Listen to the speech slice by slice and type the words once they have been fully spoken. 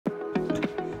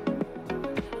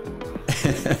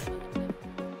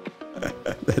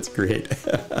That's great.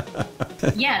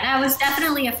 Yeah, that was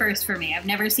definitely a first for me. I've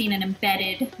never seen an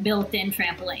embedded built-in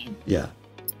trampoline. Yeah.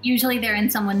 Usually they're in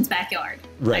someone's backyard,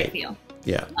 Right. I feel.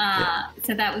 Yeah.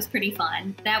 So that was pretty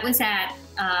fun. That was at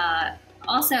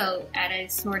also at a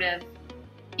sort of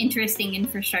interesting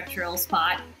infrastructural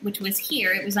spot, which was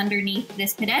here. It was underneath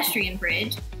this pedestrian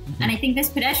bridge. Mm-hmm. And I think this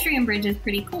pedestrian bridge is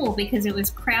pretty cool because it was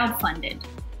crowdfunded.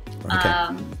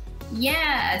 Okay.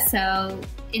 Yeah, so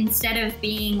instead of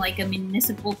being like a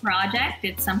municipal project,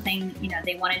 it's something,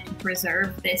 they wanted to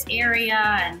preserve this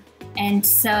area. And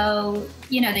so,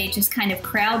 they just kind of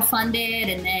crowdfunded,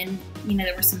 and then,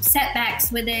 there were some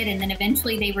setbacks with it. And then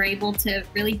eventually they were able to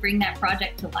really bring that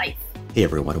project to life. Hey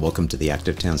everyone, welcome to the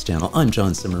Active Towns channel. I'm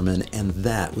John Zimmerman, and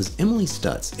that was Emily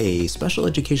Stutts, a special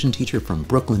education teacher from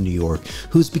Brooklyn, New York,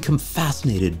 who's become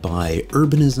fascinated by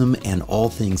urbanism and all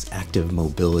things active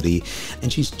mobility.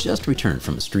 And she's just returned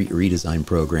from a street redesign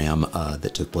program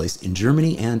that took place in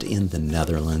Germany and in the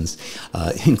Netherlands,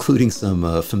 including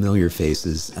some familiar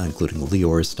faces, including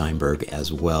Lior Steinberg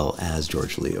as well as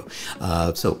George Liu.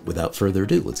 So without further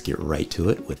ado, let's get right to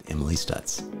it with Emily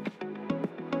Stutts.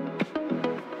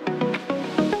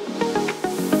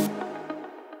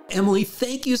 Emily,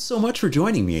 thank you so much for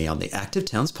joining me on the Active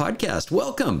Towns podcast.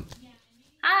 Welcome.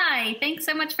 Hi, thanks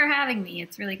so much for having me.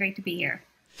 It's really great to be here.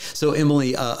 So,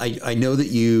 Emily, I know that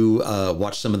you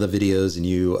watch some of the videos, and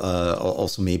you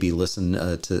also maybe listen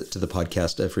to the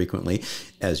podcast strequently.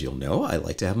 As you'll know, I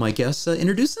like to have my guests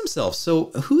introduce themselves. So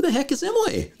who the heck is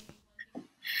Emily?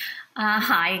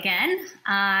 Hi again.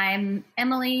 I'm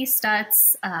Emily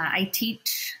Stutts. I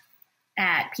teach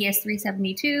at PS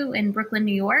 372 in Brooklyn,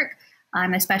 New York.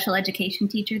 I'm a special education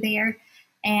teacher there.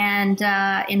 And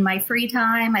in my free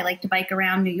time, I like to bike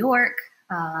around New York,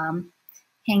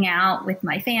 hang out with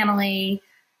my family,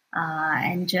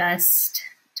 and just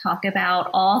talk about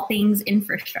all things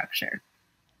infrastructure.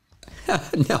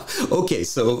 Now, okay,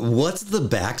 so what's the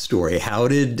backstory? How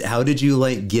did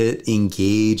you get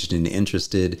engaged and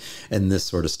interested in this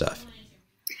sort of stuff?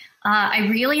 I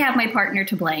really have my partner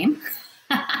to blame.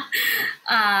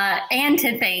 And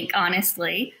to thank,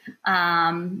 honestly.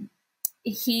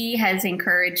 He has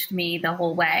encouraged me the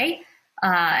whole way.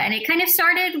 And it kind of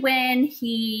started when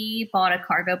he bought a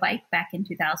cargo bike back in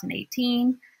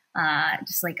 2018,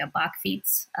 just like a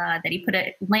Bachfiets, that he put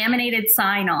a laminated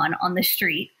sign on the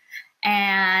street.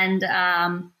 And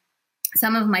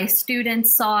some of my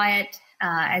students saw it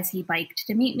as he biked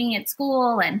to meet me at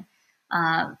school. And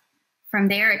from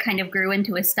there, it kind of grew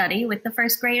into a study with the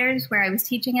first graders where I was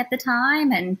teaching at the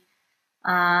time. And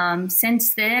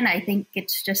since then, I think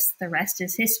it's just the rest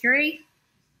is history.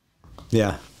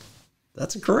 Yeah,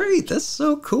 that's great. That's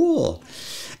so cool.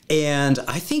 And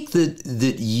I think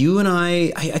that you and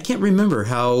I can't remember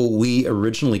how we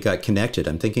originally got connected.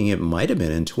 I'm thinking it might have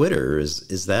been in Twitter.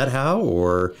 Is that how?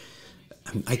 Or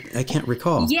I can't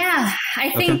recall. Yeah, I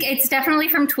think it's definitely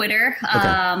from Twitter.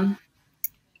 Okay.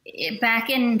 Back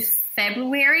in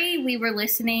February, we were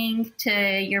listening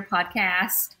to your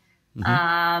podcast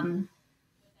when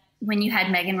you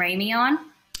had Megan Ramey on.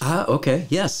 Okay.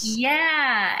 Yes.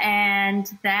 Yeah. And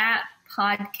that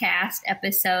podcast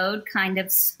episode kind of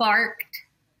sparked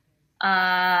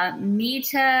me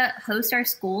to host our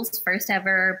school's first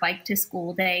ever Bike to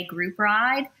School Day group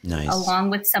ride. Nice. Along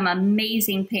with some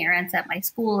amazing parents at my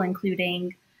school,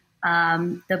 including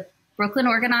the Brooklyn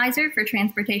organizer for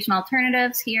transportation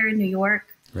alternatives here in New York,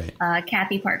 right.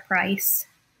 Kathy Park Price.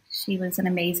 She was an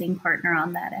amazing partner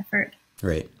on that effort.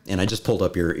 Right. And I just pulled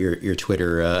up your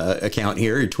Twitter account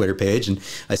here, your Twitter page, and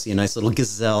I see a nice little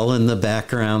gazelle in the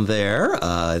background there,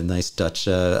 a nice Dutch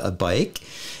bike.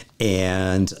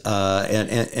 And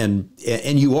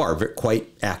you are quite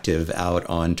active out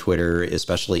on Twitter,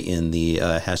 especially in the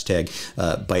hashtag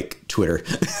bike Twitter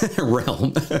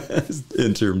realm,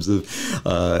 in terms of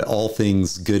all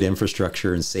things good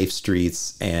infrastructure and safe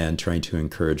streets and trying to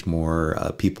encourage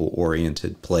more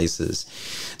people-oriented places.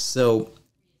 So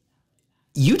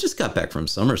you just got back from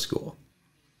summer school.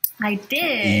 I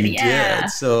did, yeah. Did.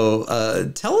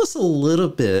 So tell us a little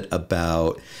bit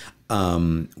about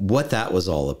what that was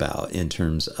all about in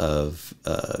terms of,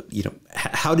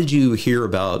 how did you hear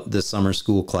about the summer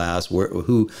school class?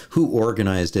 Who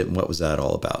organized it, and what was that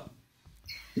all about?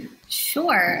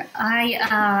 Sure.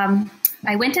 I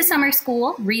went to summer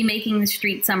school, Remaking the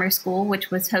Street Summer School,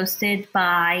 which was hosted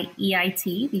by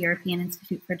EIT, the European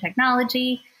Institute for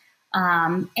Technology,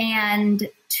 and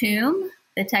TUM,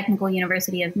 the Technical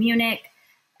University of Munich,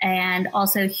 and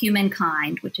also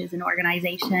Humankind, which is an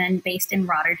organization based in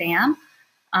Rotterdam.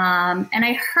 And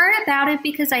I heard about it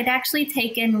because I'd actually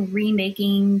taken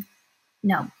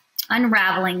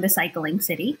Unraveling the Cycling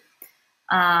City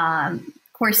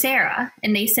Coursera,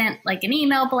 and they sent like an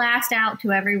email blast out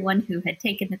to everyone who had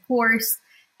taken the course.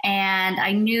 And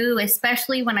I knew,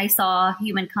 especially when I saw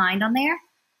humankind on there,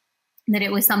 that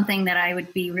it was something that I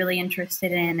would be really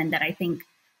interested in, and that I think,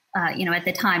 at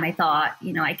the time I thought,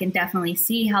 I can definitely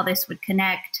see how this would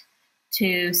connect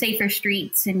to safer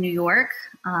streets in New York,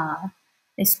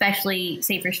 especially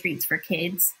safer streets for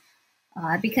kids.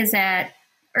 Because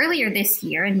earlier this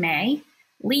year in May,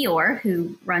 Lior,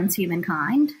 who runs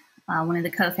Humankind, one of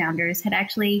the co-founders, had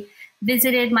actually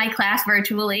visited my class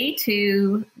virtually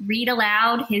to read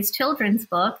aloud his children's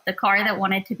book, The Car That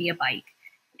Wanted to Be a Bike.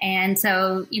 And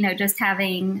so, just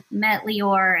having met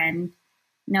Lior and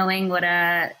knowing what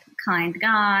a kind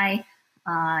guy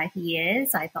he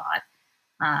is, I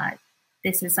thought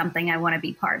this is something I want to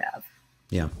be part of.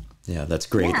 Yeah. Yeah, that's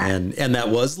great. Yeah. And that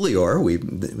was Lior. We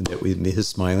his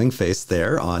smiling face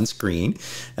there on screen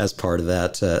as part of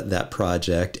that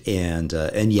project. And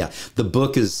yeah, the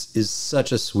book is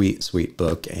such a sweet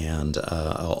book. And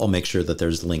I'll make sure that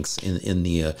there's links in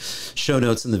the show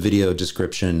notes in the video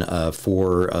description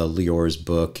for Lior's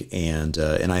book. And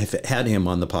I've had him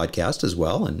on the podcast as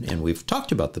well, and we've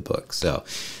talked about the book. So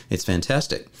it's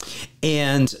fantastic.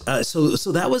 And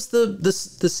so that was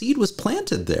the seed was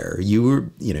planted there. You were,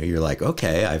 you're like,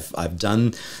 okay, I've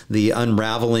done the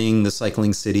unraveling the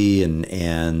cycling city, and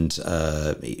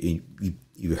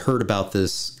you heard about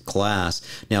this class.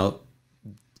 Now,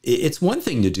 it's one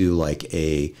thing to do like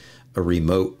a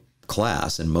remote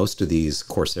class, and most of these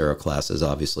Coursera classes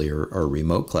obviously are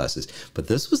remote classes, but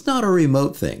this was not a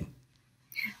remote thing.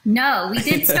 No, we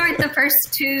did start the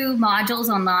first 2 modules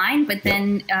online, but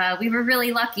then we were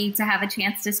really lucky to have a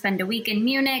chance to spend a week in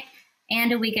Munich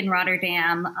and a week in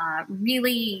Rotterdam,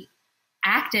 really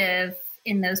active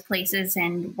in those places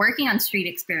and working on street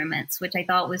experiments, which I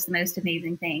thought was the most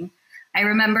amazing thing. I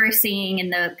remember seeing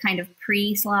in the kind of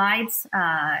pre-slides,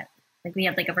 like we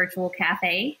had like a virtual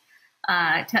cafe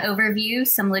to overview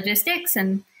some logistics,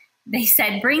 and they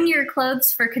said, bring your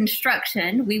clothes for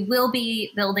construction. We will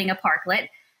be building a parklet.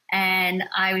 And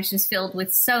I was just filled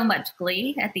with so much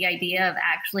glee at the idea of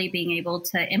actually being able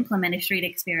to implement a street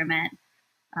experiment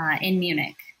in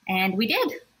Munich. And we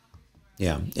did.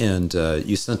 Yeah. And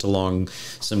you sent along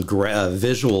some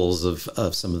visuals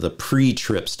of some of the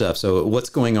pre-trip stuff. So what's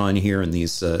going on here in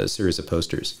these series of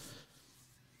posters?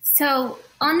 So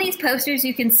on these posters,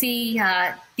 you can see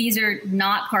these are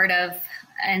not part of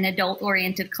an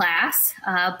adult-oriented class,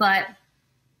 but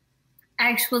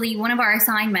actually one of our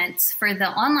assignments for the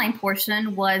online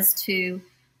portion was to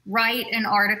write an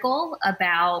article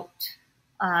about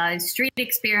a street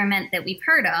experiment that we've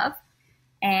heard of.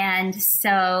 And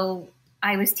so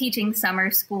I was teaching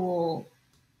summer school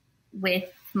with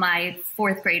my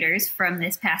 4th graders from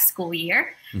this past school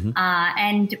year. Mm-hmm.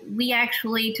 And we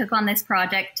actually took on this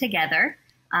project together.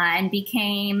 And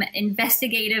became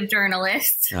investigative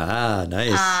journalists. Ah,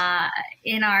 nice.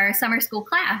 In our summer school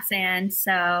class. And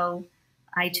so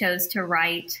I chose to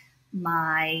write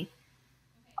my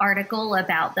article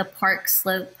about the Park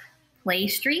Slope Play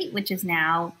Street, which is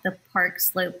now the Park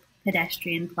Slope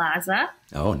Pedestrian Plaza.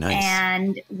 Oh, nice.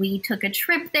 And we took a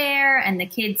trip there, and the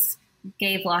kids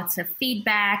gave lots of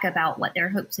feedback about what their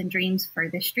hopes and dreams for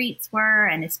the streets were,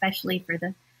 and especially for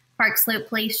the Park Slope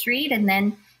Play Street. And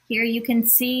then here you can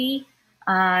see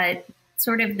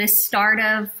sort of the start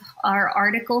of our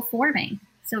article forming.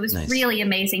 So it was nice. Really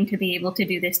amazing to be able to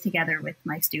do this together with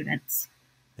my students.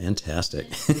 Fantastic.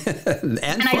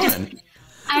 and fun.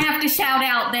 I have to shout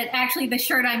out that actually the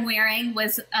shirt I'm wearing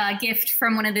was a gift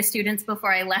from one of the students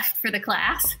before I left for the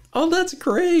class. Oh, that's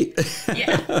great.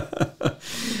 Yeah.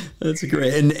 That's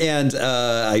great. And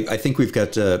I think we've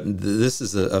got, this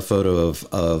is a photo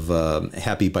of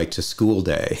Happy Bike to School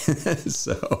Day.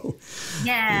 So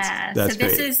yeah, that's so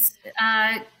this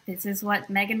great. This is what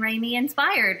Meg and Ramey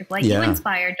inspired, what you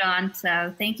inspired, John.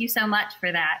 So thank you so much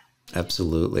for that.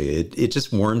 Absolutely. It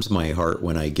just warms my heart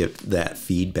when I get that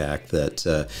feedback that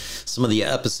some of the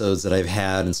episodes that I've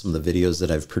had and some of the videos that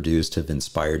I've produced have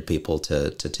inspired people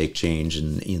to take change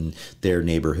in their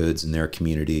neighborhoods and their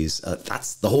communities.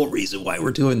 That's the whole reason why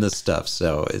we're doing this stuff.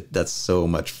 So that's so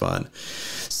much fun.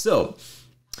 So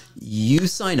you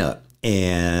sign up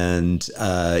and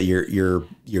you're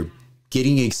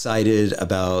getting excited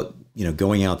about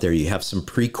going out there. You have some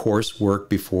pre-course work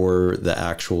before the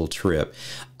actual trip.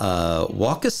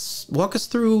 Walk us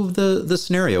through the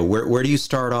scenario. Where do you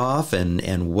start off,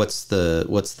 and what's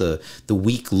the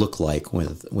week look like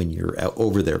when you're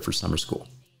over there for summer school?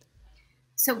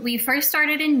 So we first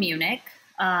started in Munich.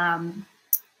 I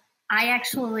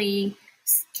actually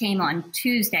came on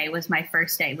Tuesday, was my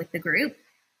first day with the group,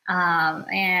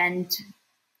 and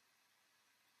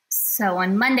So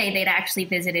on Monday, they'd actually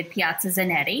visited Piazza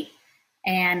Zanetti,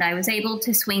 and I was able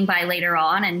to swing by later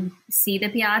on and see the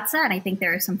piazza. And I think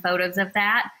there are some photos of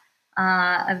that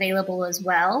available as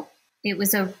well. It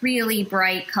was a really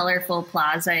bright, colorful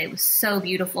plaza. It was so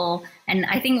beautiful. And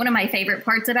I think one of my favorite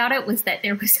parts about it was that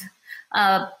there was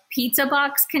a pizza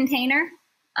box container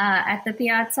at the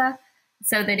piazza,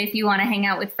 so that if you want to hang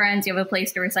out with friends, you have a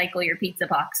place to recycle your pizza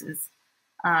boxes,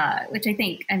 which I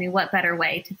think, I mean, what better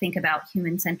way to think about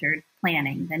human-centered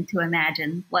planning than to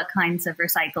imagine what kinds of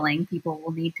recycling people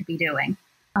will need to be doing.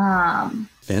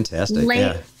 Fantastic.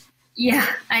 Yeah,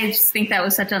 I just think that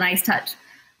was such a nice touch.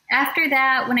 After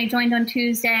that, when I joined on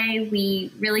Tuesday, we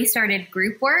really started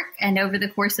group work. And over the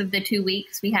course of the 2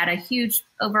 weeks, we had a huge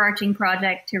overarching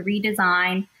project to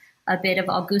redesign a bit of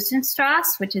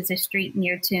Augustenstrasse, which is a street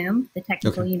near TUM, the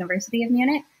Technical University of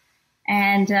Munich.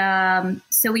 And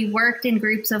so we worked in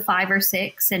groups of 5 or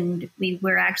 6, and we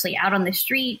were actually out on the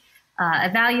street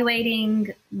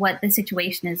evaluating what the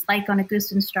situation is like on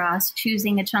Augustenstrasse,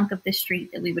 choosing a chunk of the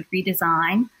street that we would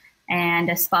redesign and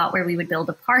a spot where we would build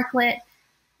a parklet.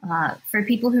 For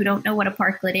people who don't know what a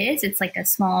parklet is, it's like a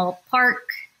small park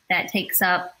that takes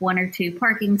up 1 or 2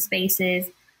 parking spaces,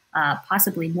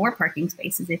 possibly more parking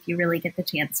spaces if you really get the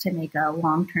chance to make a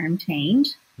long-term change.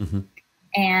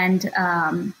 And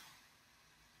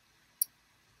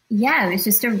yeah, it was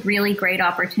just a really great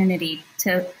opportunity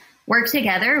to work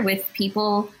together with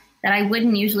people that I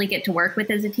wouldn't usually get to work with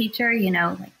as a teacher, you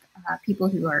know, like people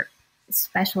who are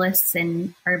specialists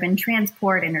in urban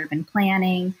transport and urban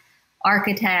planning,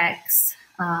 architects,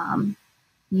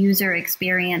 user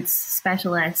experience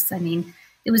specialists. I mean,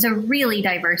 it was a really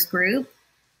diverse group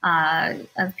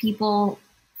of people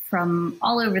from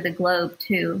all over the globe,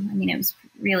 too. I mean, it was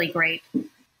really great.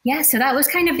 Yeah, so that was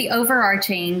kind of the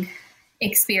overarching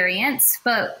experience.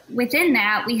 But within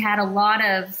that, we had a lot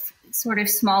of sort of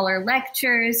smaller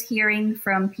lectures, hearing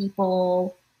from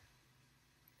people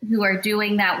who are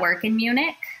doing that work in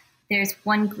Munich. There's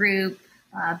one group,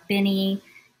 Benny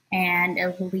and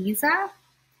Elisa,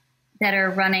 that are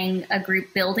running a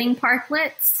group building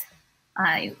parklets.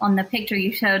 On the picture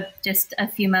you showed just a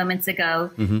few moments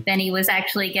ago, Benny was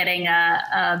actually getting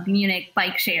a Munich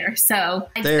bike share. So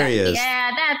there he is.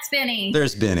 Yeah, that's Benny.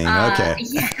 There's Benny. Okay.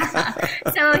 Yeah.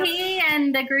 So he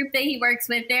and the group that he works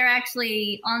with, they're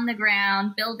actually on the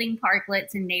ground building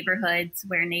parklets in neighborhoods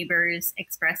where neighbors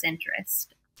express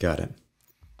interest. Got it.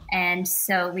 And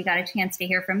so we got a chance to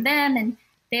hear from them, and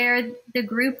they're the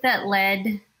group that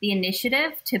led the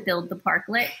initiative to build the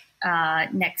parklet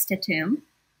next to TUM.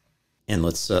 And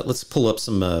let's pull up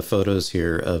some photos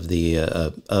here of the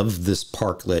of this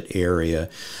parklet area.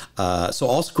 So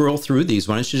I'll scroll through these.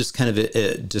 Why don't you just kind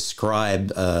of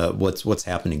describe what's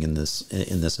happening in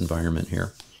this environment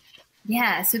here?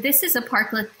 Yeah. So this is a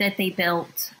parklet that they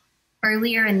built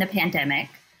earlier in the pandemic.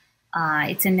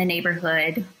 It's in the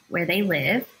neighborhood where they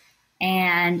live,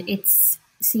 and it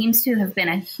seems to have been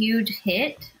a huge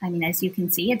hit. I mean, as you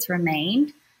can see, it's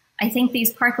remained. I think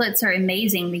these parklets are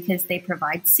amazing because they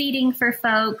provide seating for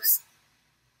folks.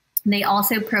 They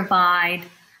also provide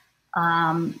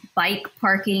bike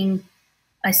parking,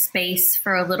 a space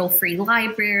for a little free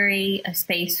library, a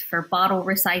space for bottle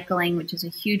recycling, which is a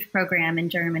huge program in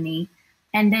Germany.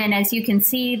 And then, as you can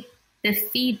see, the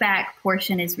feedback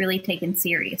portion is really taken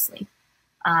seriously.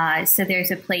 So there's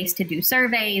a place to do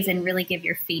surveys and really give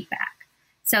your feedback.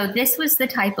 So this was the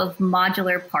type of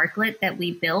modular parklet that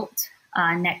we built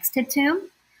next to TUM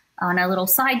on a little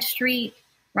side street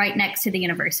right next to the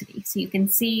university. So you can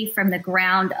see from the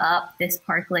ground up this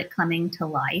parklet coming to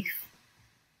life.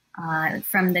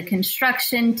 From the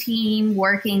construction team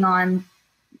working on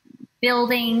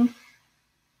building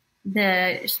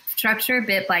the structure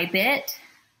bit by bit,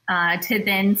 to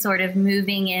then sort of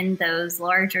moving in those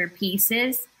larger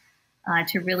pieces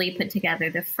to really put together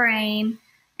the frame.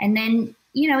 And then,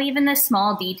 you know, even the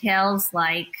small details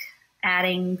like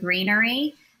adding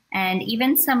greenery and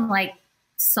even some like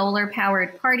solar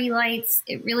powered party lights.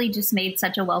 It really just made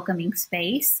such a welcoming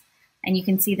space. And you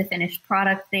can see the finished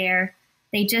product there.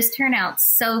 They just turn out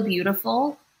so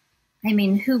beautiful. I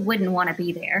mean, who wouldn't want to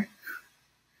be there?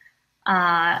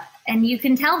 And you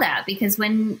can tell that because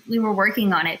when we were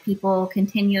working on it, people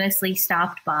continuously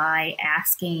stopped by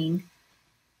asking,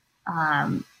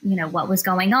 you know, what was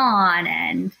going on.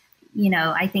 And, you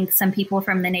know, I think some people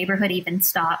from the neighborhood even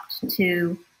stopped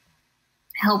to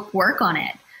help work on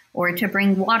it or to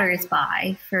bring waters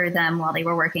by for them while they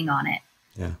were working on it.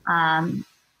 Yeah.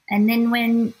 And then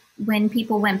when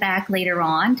people went back later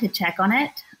on to check on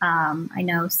it, I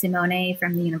know Simone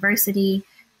from the university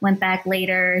went back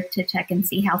later to check and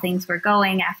see how things were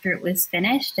going after it was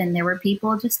finished. And there were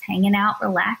people just hanging out,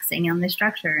 relaxing on the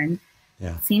structure, and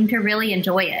seemed to really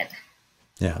enjoy it.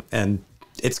 Yeah. And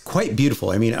it's quite beautiful.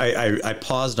 I mean, I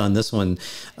paused on this one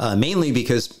mainly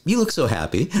because you look so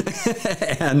happy,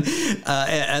 and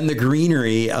the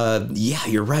greenery. Yeah,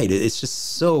 you're right. It's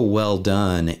just so well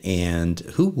done. And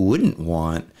who wouldn't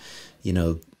want,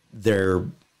 their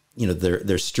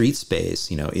street space,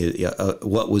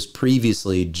 what was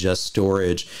previously just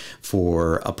storage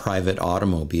for a private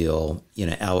automobile,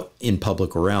 out in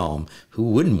public realm. Who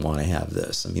wouldn't want to have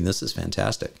this? I mean, this is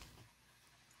fantastic.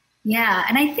 Yeah.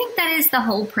 And I think that is the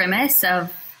whole premise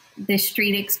of the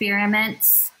street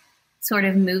experiments sort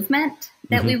of movement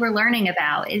that we were learning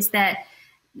about, is that,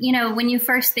 when you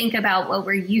first think about what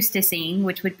we're used to seeing,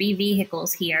 which would be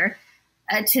vehicles here,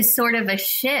 to sort of a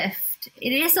shift,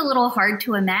 it is a little hard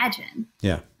to imagine.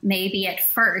 Yeah. Maybe at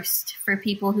first for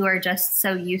people who are just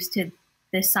so used to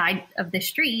the side of the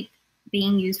street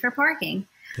being used for parking.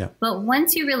 Yeah. But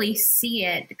once you really see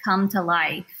it come to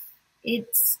life,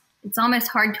 it's almost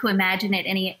hard to imagine it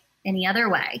any other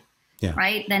way,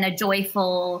 right? Than a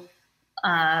joyful,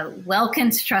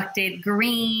 well-constructed,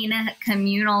 green,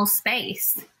 communal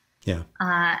space. Yeah.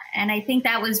 And I think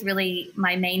that was really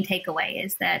my main takeaway,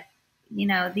 is that,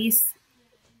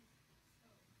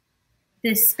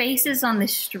 the spaces on the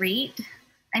street,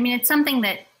 I mean, it's something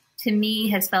that to me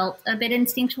has felt a bit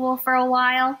instinctual for a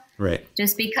while. Right.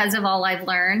 Just because of all I've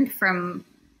learned from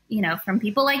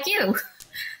people like you.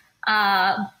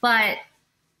 But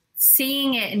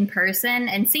seeing it in person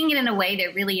and seeing it in a way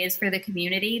that really is for the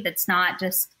community, that's not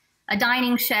just a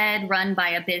dining shed run by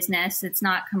a business. It's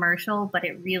not commercial, but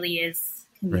it really is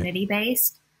community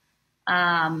based.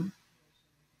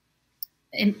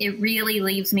 It really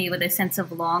leaves me with a sense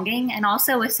of longing, and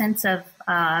also a sense of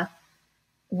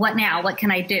what now? What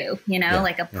can I do?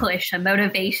 Like a push, a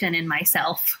motivation in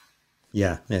myself.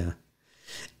 Yeah, yeah.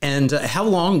 And how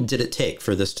long did it take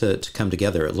for this to come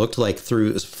together? It looked like,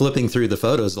 flipping through the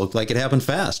photos, it looked like it happened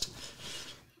fast.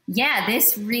 Yeah,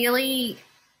 this really,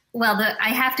 I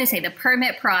have to say the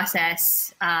permit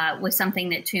process was something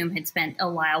that TOOM had spent a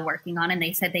while working on, and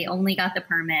they said they only got the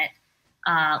permit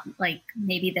like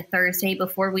maybe the Thursday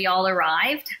before we all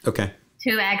arrived. Okay.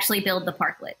 To actually build the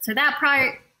parklet. So that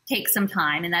part takes some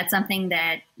time, and that's something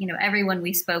that, everyone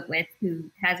we spoke with who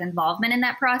has involvement in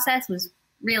that process was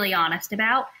really honest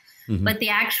about. But the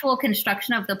actual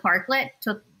construction of the parklet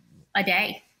took a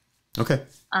day. Okay.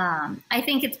 I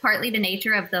think it's partly the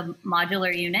nature of the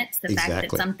modular units, the fact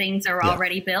that some things are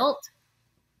already built.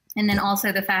 And then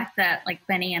also the fact that like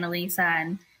Benny and Elisa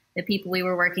and the people we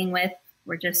were working with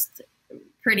were just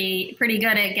pretty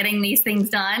good at getting these things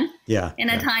done in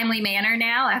a timely manner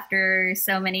now after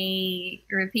so many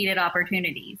repeated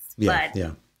opportunities. And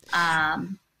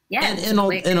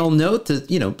I'll note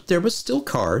that, there was still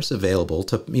cars available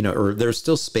to, or there's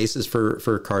still spaces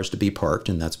for cars to be parked.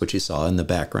 And that's what you saw in the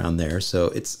background there. So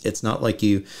it's not like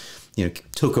you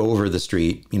took over the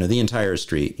street, the entire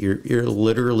street. You're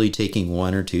literally taking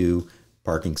one or two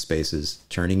parking spaces,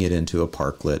 turning it into a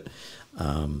parklet.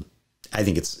 I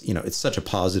think it's, it's such a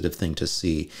positive thing to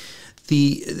see.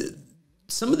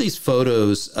 Some of these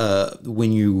photos,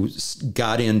 when you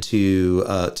got into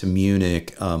to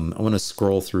Munich, I want to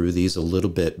scroll through these a little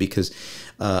bit because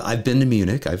I've been to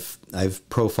Munich. I've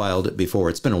profiled it before.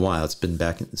 It's been a while. It's been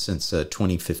back since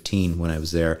 2015 when I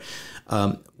was there.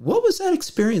 What was that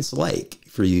experience like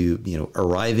for you?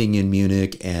 Arriving in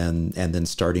Munich and then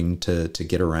starting to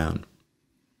get around?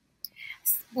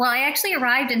 Well, I actually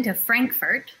arrived into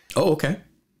Frankfurt. Oh, okay.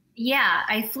 Yeah,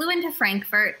 I flew into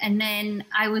Frankfurt, and then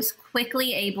I was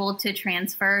quickly able to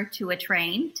transfer to a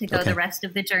train to go the rest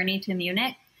of the journey to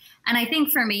Munich. And I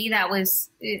think for me, that was,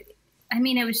 it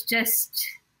was just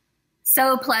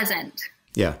so pleasant.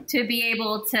 Yeah. To be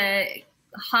able to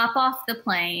hop off the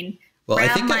plane,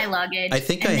 grab my luggage. I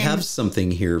think I have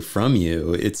something here from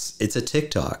you. It's a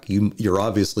TikTok. You're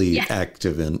obviously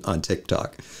active on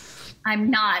TikTok.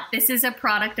 I'm not. This is a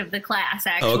product of the class,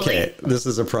 actually. Okay, this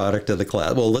is a product of the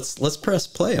class. Well, let's press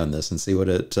play on this and see what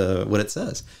it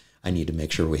says. I need to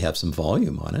make sure we have some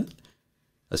volume on it,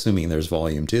 assuming there's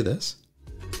volume to this.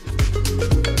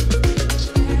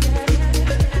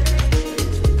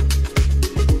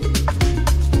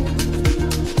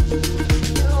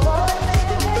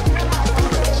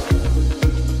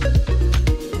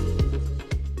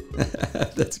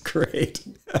 That's great.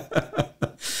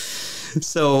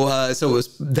 So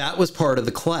that was part of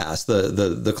the class,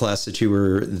 the class that you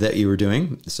were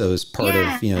doing. So it's part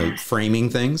of framing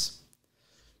things.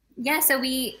 Yeah. So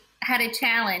we had a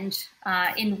challenge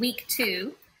in week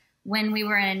 2 when we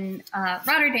were in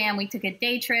Rotterdam, we took a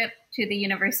day trip to the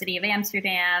University of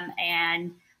Amsterdam,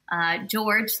 and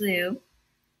George Liu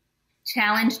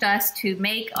challenged us to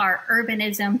make our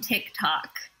urbanism TikTok.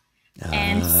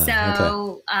 And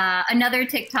so another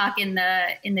TikTok in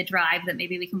the drive that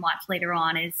maybe we can watch later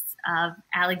on is of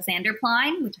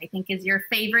Alexanderplein, which I think is your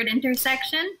favorite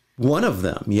intersection. One of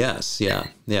them, yes, yeah.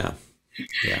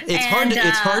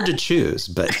 It's hard to choose,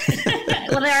 but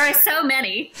well, there are so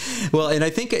many. Well, and I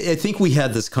think we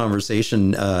had this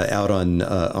conversation out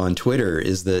on Twitter.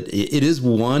 Is that it is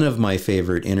one of my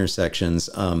favorite intersections,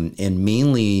 and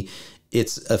mainly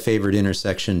it's a favorite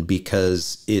intersection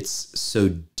because it's so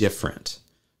different.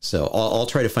 So I'll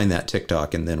try to find that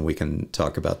TikTok and then we can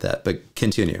talk about that. But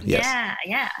continue. Yes.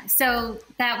 Yeah. So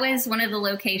that was one of the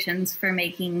locations for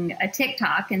making a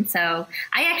TikTok. And so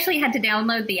I actually had to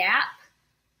download the app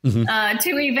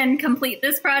to even complete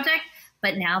this project.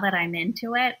 But now that I'm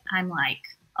into it, I'm like,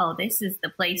 oh, this is the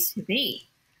place to be.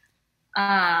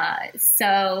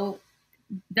 So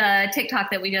the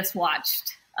TikTok that we just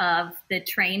watched of the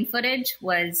train footage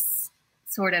was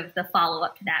sort of the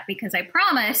follow-up to that, because I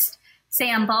promised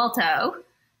Sam Balto,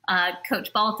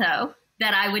 Coach Balto,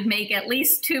 that I would make at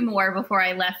least 2 more before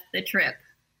I left the trip.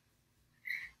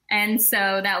 And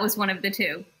so that was one of the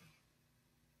 2.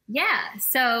 Yeah.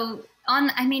 So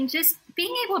just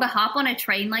being able to hop on a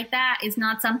train like that is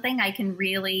not something I can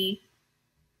really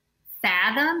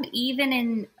fathom, even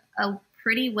in a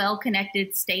pretty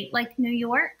well-connected state like New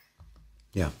York.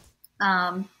 Yeah.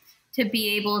 To be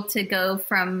able to go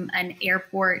from an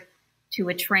airport to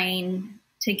a train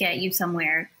to get you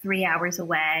somewhere 3 hours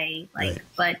away,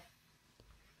 but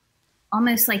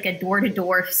almost like a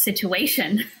door-to-door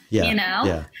situation, you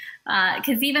know? Yeah.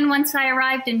 Because even once I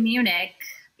arrived in Munich,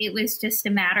 it was just a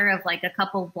matter of like a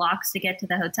couple of blocks to get to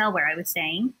the hotel where I was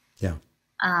staying. Yeah.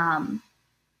 And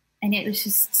it was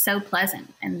just so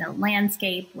pleasant, and the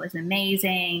landscape was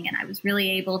amazing, and I was really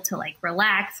able to like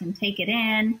relax and take it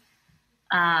in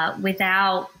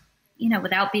without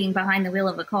being behind the wheel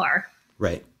of a car.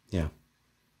 Right. Yeah.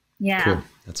 Yeah. Cool.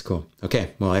 That's cool.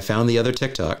 Okay. Well, I found the other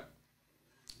TikTok.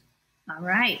 All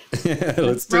right.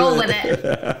 Let's roll with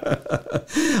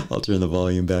it. I'll turn the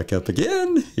volume back up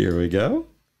again. Here we go.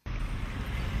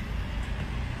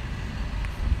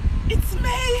 It's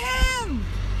mayhem!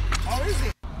 How is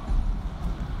it?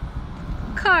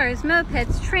 Cars,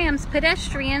 mopeds, trams,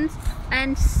 pedestrians,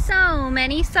 and so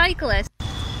many cyclists.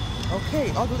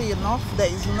 Okay, oddly enough, there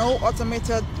is no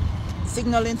automated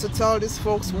signaling to tell these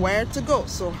folks where to go.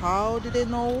 So how do they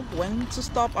know when to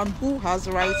stop and who has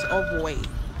right of way?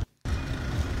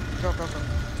 Go, go, go.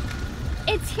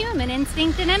 It's human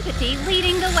instinct and empathy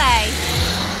leading the way.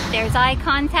 There's eye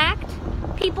contact.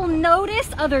 People notice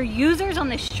other users on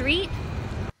the street.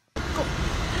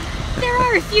 There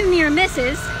are a few near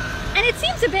misses, and it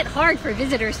seems a bit hard for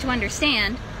visitors to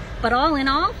understand. But all in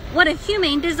all, what a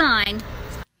humane design.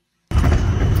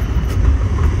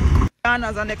 Done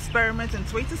as an experiment in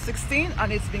 2016,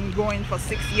 and it's been going for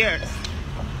 6 years.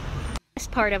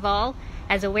 Best part of all,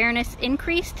 as awareness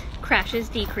increased, crashes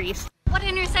decreased. What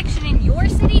intersection in your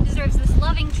city deserves this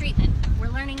loving treatment? We're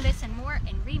learning this and more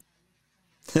in Remaking.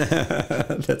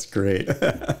 That's great.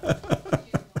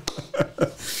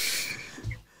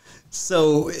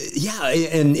 So yeah,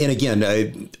 and again,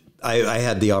 I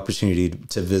had the opportunity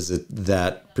to visit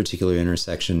that particular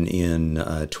intersection in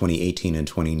 2018 and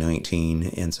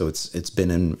 2019, and so it's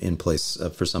been in place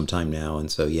for some time now. And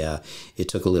so yeah, it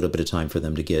took a little bit of time for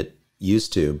them to get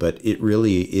used to, but it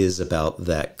really is about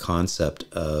that concept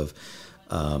of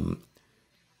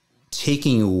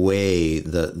taking away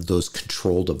those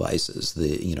control devices.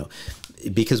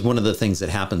 Because one of the things that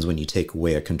happens when you take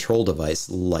away a control device,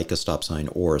 like a stop sign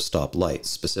or a stoplight,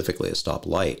 specifically a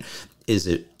stoplight, is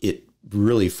it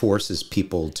really forces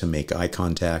people to make eye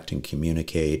contact and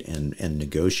communicate and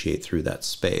negotiate through that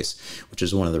space, which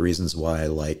is one of the reasons why I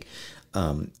like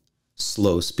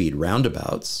slow speed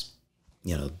roundabouts,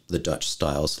 the Dutch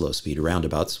style slow speed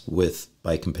roundabouts with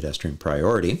bike and pedestrian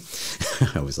priority.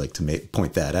 I always like to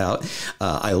point that out.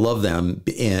 I love them,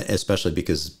 especially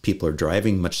because people are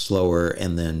driving much slower,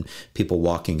 and then people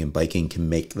walking and biking can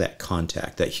make that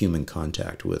contact, that human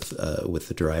contact with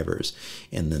the drivers.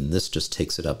 And then this just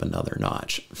takes it up another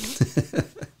notch.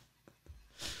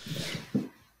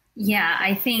 Yeah,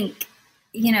 I think,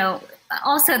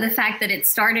 also the fact that it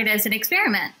started as an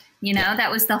experiment,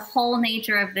 that was the whole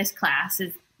nature of this class,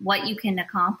 is what you can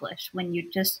accomplish when you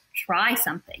just try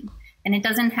something. And it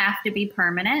doesn't have to be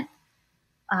permanent.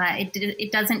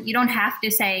 It doesn't, you don't have to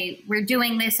say, we're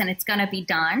doing this and it's going to be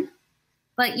done,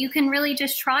 but you can really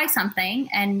just try something,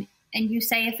 and you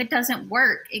say, if it doesn't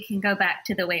work, it can go back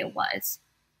to the way it was.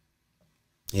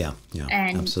 Yeah, yeah,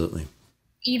 And absolutely.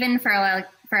 even for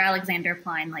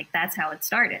Alexanderplein, like that's how it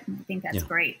started. And I think that's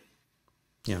great.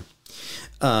 Yeah.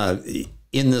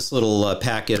 In this little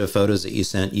packet of photos that you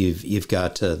sent, you've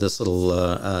got this little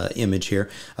image here.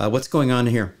 What's going on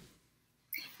here?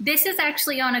 This is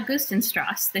actually on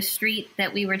Augustenstrasse, the street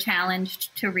that we were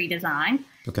challenged to redesign.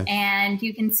 Okay. And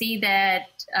you can see that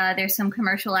there's some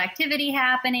commercial activity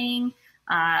happening,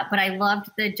 but I loved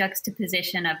the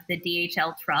juxtaposition of the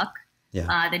DHL truck,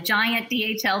 the giant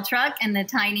DHL truck and the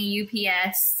tiny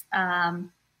UPS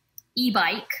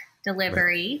e-bike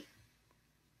delivery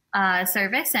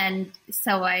service. And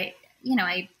so I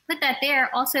put that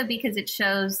there also because it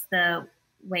shows the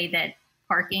way that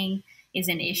parking is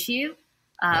an issue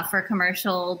for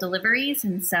commercial deliveries.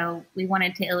 And so we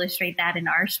wanted to illustrate that in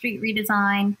our street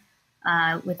redesign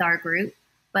with our group,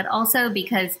 but also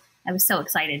because I was so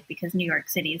excited because New York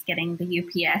City is getting the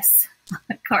UPS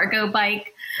cargo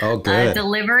bike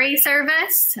delivery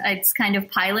service. It's kind of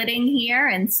piloting here.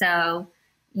 And so,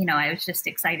 I was just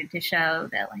excited to show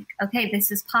that, like, okay,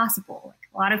 this is possible. Like,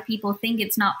 a lot of people think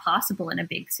it's not possible in a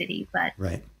big city, but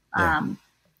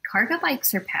cargo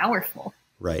bikes are powerful.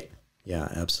 Right. Yeah,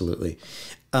 absolutely.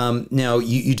 Now,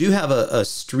 you do have a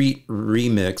street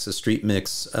remix, a street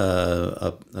mix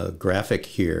a graphic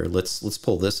here. Let's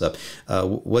pull this up.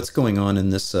 What's going on in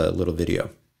this little video?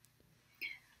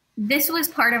 This was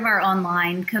part of our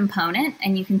online component,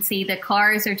 and you can see the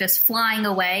cars are just flying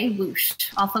away,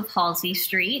 whoosh, off of Halsey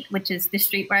Street, which is the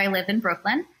street where I live in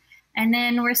Brooklyn. And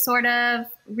then we're sort of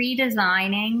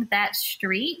redesigning that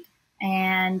street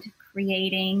and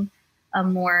creating a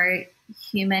more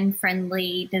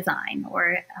human-friendly design,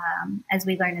 or as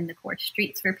we learn in the course,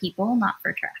 streets for people, not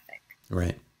for traffic.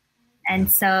 Right.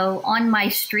 And so on my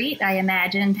street, I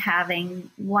imagined having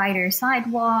wider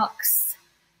sidewalks,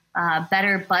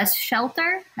 better bus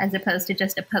shelter as opposed to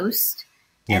just a post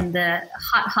and the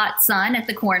hot sun at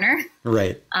the corner.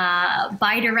 Right.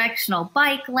 Bi-directional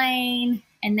bike lane.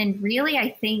 And then really,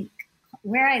 I think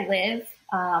where I live,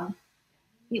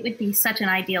 it would be such an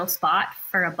ideal spot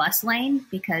for a bus lane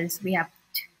because we have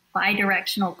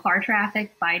bi-directional car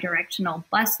traffic, bi-directional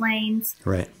bus lanes,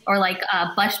 right? Or like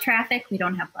bus traffic. We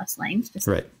don't have bus lanes, just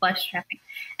bus traffic.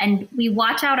 And we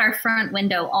watch out our front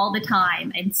window all the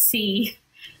time and see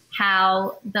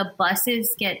how the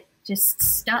buses get just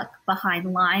stuck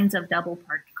behind lines of double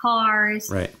parked cars.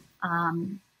 Right.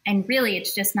 And really,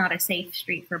 it's just not a safe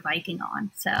street for biking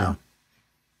on. So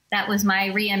that was my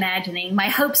reimagining, my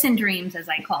hopes and dreams, as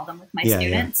I call them with my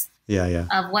students,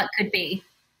 of what could be.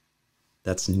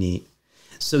 That's neat.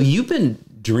 So you've been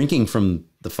drinking from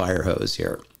the fire hose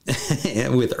here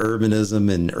with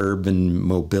urbanism and urban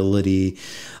mobility.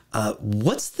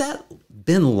 What's that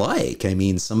been like? I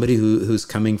mean, somebody who's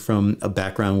coming from a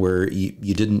background where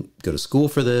you didn't go to school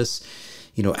for this,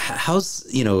 how's,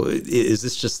 is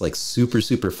this just like super,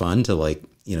 super fun to like,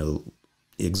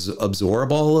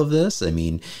 absorb all of this? I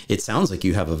mean, it sounds like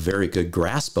you have a very good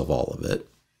grasp of all of it.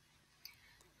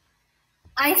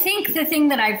 I think the thing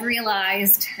that I've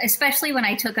realized, especially when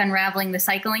I took Unraveling the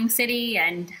Cycling City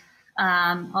and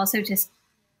also just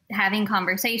having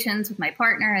conversations with my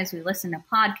partner as we listen to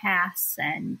podcasts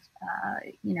and,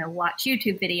 watch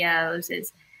YouTube videos,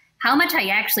 is how much I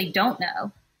actually don't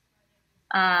know.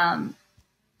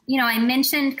 I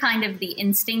mentioned kind of the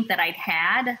instinct that I'd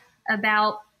had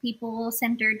about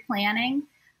people-centered planning.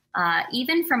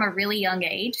 Even from a really young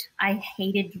age, I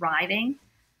hated driving.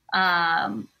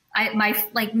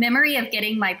 My memory of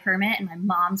getting my permit, and my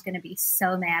mom's going to be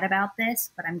so mad about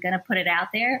this, but I'm going to put it out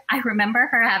there. I remember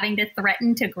her having to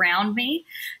threaten to ground me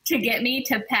to get me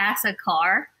to pass a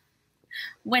car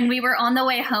when we were on the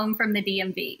way home from the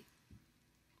DMV.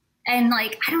 And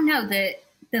I don't know,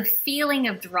 the feeling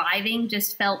of driving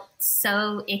just felt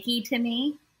so icky to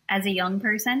me as a young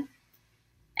person.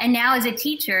 And now as a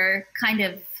teacher, kind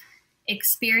of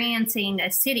experiencing a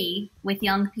city with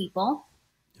young people,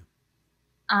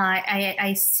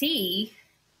 I see,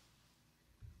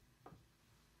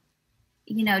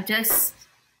 just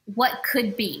what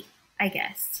could be, I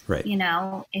guess. Right.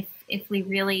 If we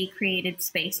really created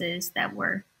spaces that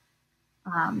were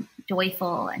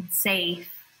joyful and safe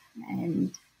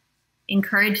and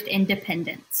encouraged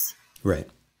independence. Right.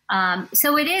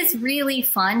 So it is really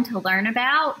fun to learn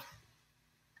about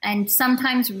and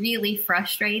sometimes really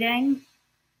frustrating.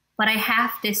 But I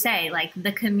have to say,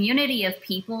 the community of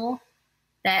people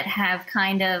that have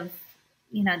kind of,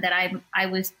 that I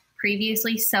was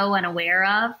previously so unaware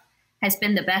of has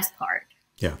been the best part.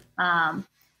 Yeah.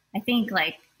 I think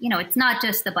it's not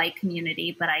just the bike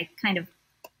community, but I kind of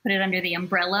put it under the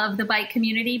umbrella of the bike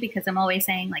community because I'm always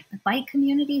saying the bike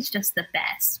community is just the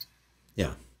best.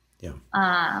 Yeah.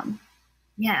 Yeah.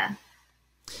 Yeah.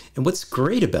 And what's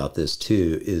great about this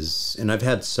too is, and I've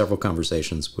had several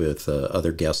conversations with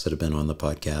other guests that have been on the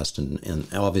podcast, and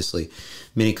obviously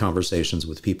many conversations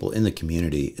with people in the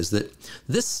community, is that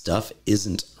this stuff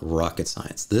isn't rocket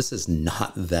science. This is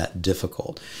not that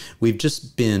difficult. We've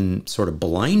just been sort of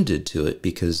blinded to it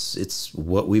because it's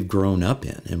what we've grown up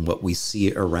in and what we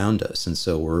see around us. And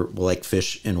so we're like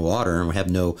fish in water, and we have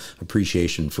no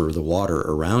appreciation for the water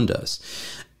around us.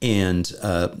 And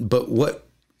but what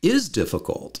is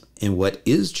difficult and what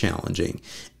is challenging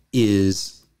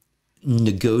is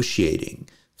negotiating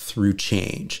through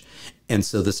change. And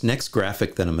so this next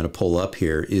graphic that I'm going to pull up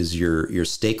here is your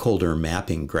stakeholder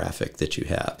mapping graphic that you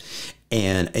have.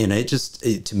 And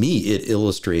to me, it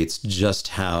illustrates just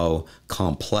how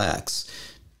complex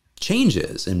change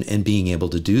is and being able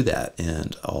to do that.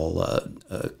 And I'll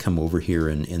come over here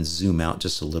and zoom out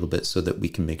just a little bit so that we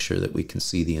can make sure that we can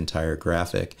see the entire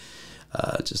graphic.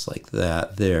 Just like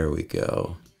that. There we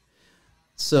go.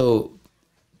 So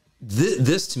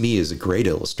this to me is a great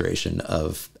illustration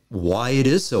of why it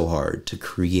is so hard to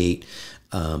create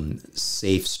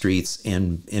safe streets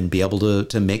and be able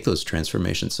to make those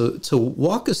transformations. So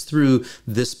walk us through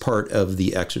this part of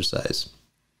the exercise.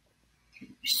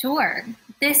 Sure.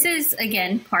 This is,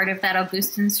 again, part of that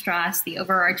Augustenstrasse, the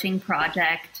overarching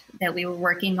project that we were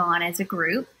working on as a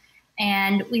group.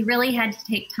 And we really had to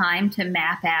take time to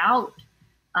map out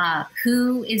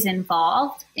who is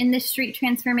involved in the street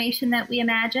transformation that we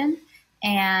imagine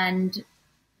and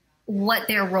what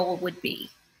their role would be.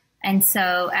 And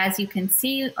so, as you can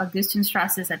see,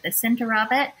 Augustenstrasse is at the center of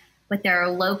it, but there are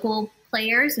local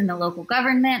players in the local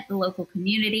government, the local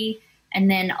community,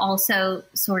 and then also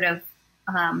sort of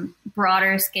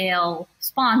broader scale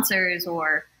sponsors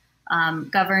or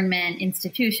government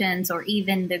institutions, or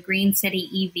even the Green City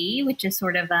EV, which is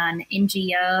sort of an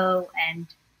NGO and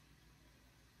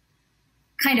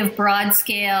kind of broad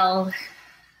scale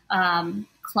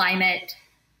climate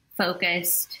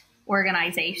focused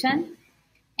organization.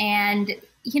 And,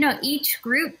 each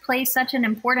group plays such an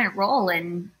important role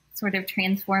in sort of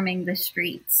transforming the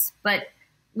streets. But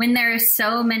when there are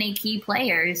so many key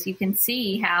players, you can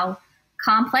see how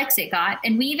complex it got.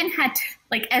 And we even had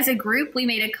to, as a group, we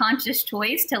made a conscious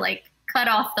choice to cut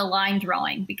off the line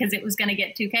drawing because it was going to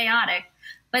get too chaotic.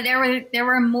 But there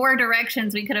were more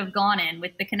directions we could have gone in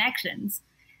with the connections.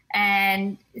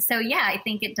 And so, yeah, I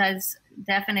think it does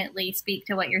definitely speak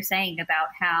to what you're saying about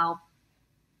how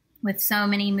with so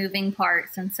many moving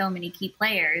parts and so many key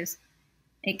players,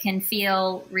 it can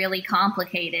feel really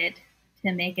complicated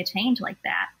to make a change like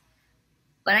that.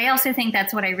 But I also think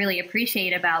that's what I really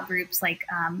appreciate about groups like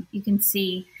you can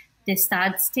see De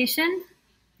Stadstition.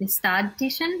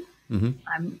 Mm-hmm.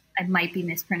 I might be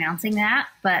mispronouncing that,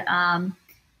 but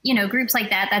groups like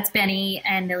that. That's Benny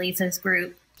and Elisa's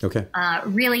group. Okay.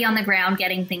 Really on the ground,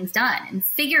 getting things done and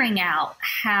figuring out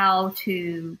how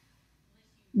to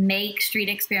make street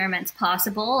experiments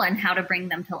possible and how to bring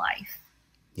them to life.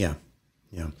 Yeah.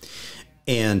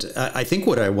 And I think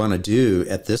what I want to do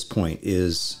at this point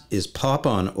is pop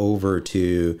on over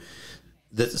to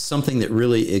something that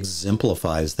really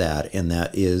exemplifies that, and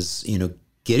that is,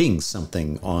 getting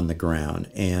something on the ground.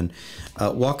 And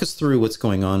walk us through what's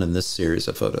going on in this series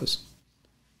of photos.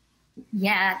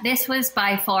 Yeah, this was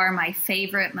by far my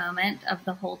favorite moment of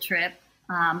the whole trip.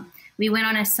 We went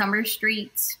on a summer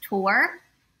streets tour,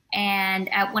 and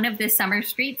at one of the summer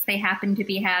streets, they happened to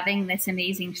be having this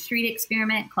amazing street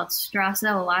experiment called Strasse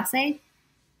Oase.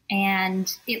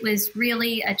 And it was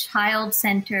really a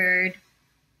child-centered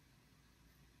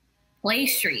play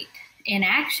street in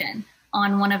action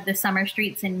on one of the summer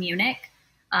streets in Munich,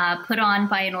 put on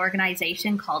by an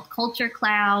organization called Culture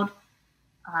Cloud.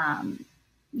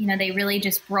 They really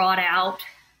just brought out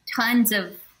tons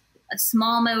of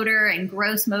small motor and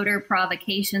gross motor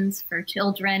provocations for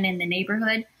children in the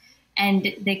neighborhood. And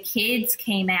the kids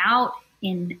came out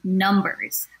in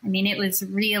numbers. I mean, it was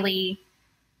really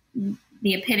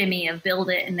the epitome of build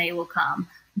it and they will come,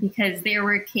 because there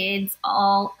were kids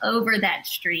all over that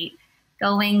street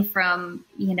going from,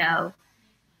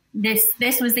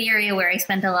 this was the area where I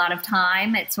spent a lot of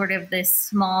time at sort of this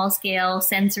small scale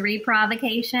sensory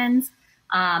provocations.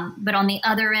 But on the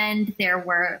other end, there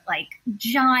were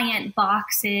giant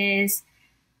boxes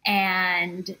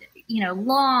and,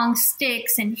 long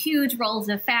sticks and huge rolls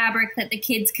of fabric that the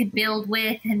kids could build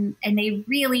with. And they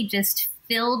really just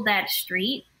filled that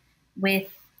street with,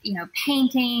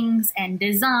 paintings and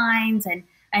designs and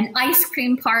an ice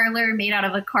cream parlor made out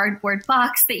of a cardboard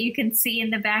box that you can see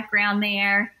in the background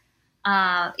there.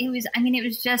 It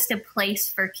was just a place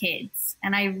for kids.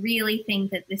 And I really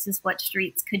think that this is what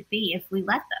streets could be if we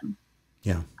let them.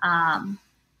 Yeah.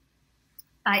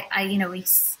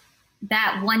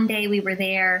 That one day we were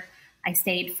there, I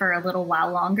stayed for a little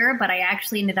while longer, but I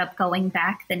actually ended up going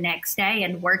back the next day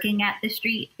and working at the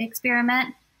street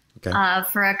experiment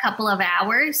for a couple of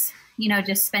hours,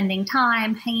 just spending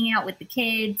time hanging out with the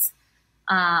kids.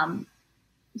 All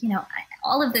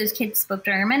of those kids spoke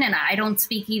German, and I don't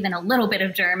speak even a little bit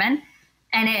of German.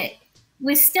 And it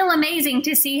was still amazing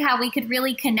to see how we could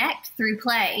really connect through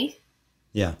play.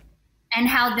 Yeah. And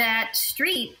how that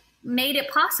street made it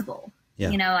possible.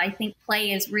 Yeah. I think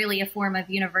play is really a form of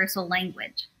universal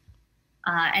language.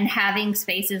 And having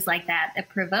spaces like that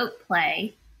provoke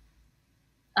play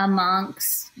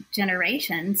amongst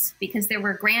generations, because there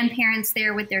were grandparents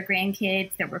there with their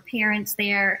grandkids, there were parents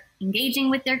there engaging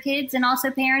with their kids, and also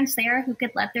parents there who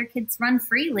could let their kids run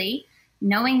freely,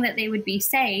 knowing that they would be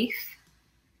safe,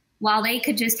 while they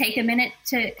could just take a minute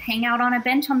to hang out on a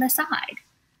bench on the side.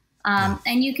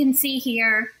 And you can see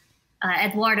here,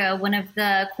 Edwardo, one of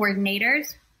the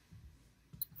coordinators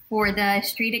for the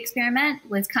street experiment,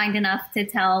 was kind enough to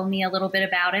tell me a little bit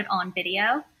about it on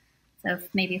video. So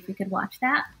maybe if we could watch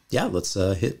that. Yeah, let's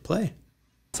hit play.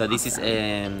 So this is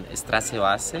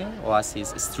Straße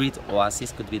Oasis, street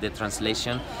oasis could be the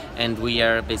translation, and we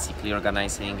are basically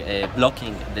organizing,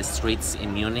 blocking the streets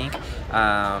in Munich.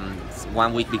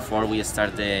 1 week before we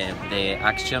start the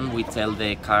action, we tell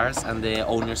the cars and the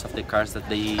owners of the cars that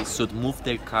they should move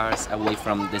their cars away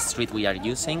from the street we are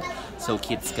using, so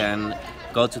kids can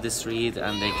go to the street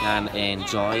and they can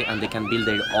enjoy and they can build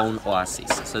their own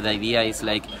oasis. So the idea is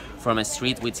like, from a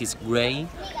street which is gray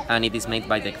and it is made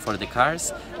for the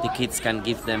cars, the kids can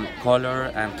give them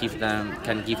color and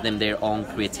can give them their own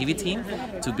creativity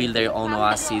to build their own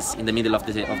oasis in the middle of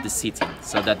the city.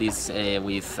 So that is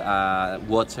with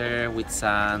water, with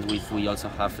sand, we also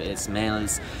have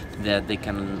smells that they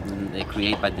can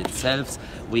create by themselves.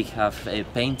 We have a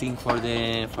painting for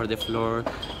the floor.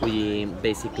 We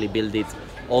basically build it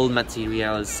all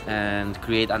materials and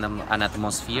create an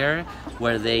atmosphere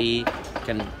where they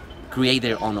can create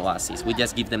their own oasis. We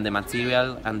just give them the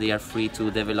material and they are free to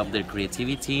develop their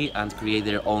creativity and create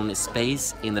their own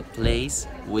space in the place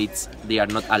which they are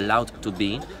not allowed to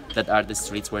be, that are the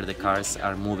streets where the cars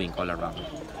are moving all around.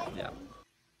 Yeah.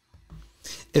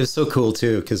 It was so cool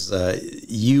too, because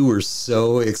you were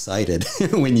so excited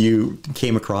when you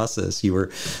came across this. You were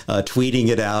tweeting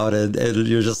it out, and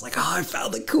you're just like, "Oh, I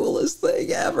found the coolest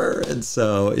thing ever!" And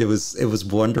so it was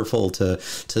wonderful to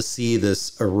see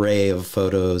this array of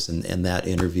photos, and that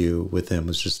interview with him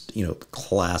was just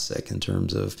classic in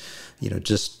terms of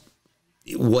just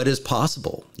what is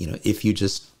possible if you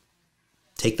just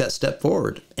take that step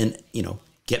forward and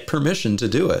get permission to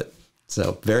do it.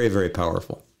 So very, very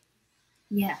powerful.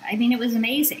 Yeah, I mean, it was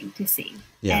amazing to see,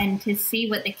 and to see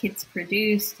what the kids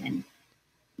produced. And,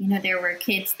 there were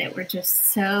kids that were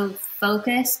just so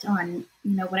focused on,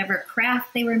 whatever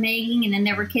craft they were making. And then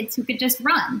there were kids who could just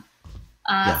run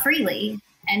freely.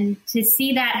 And to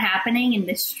see that happening in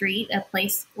the street, a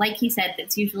place, like he said,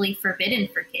 that's usually forbidden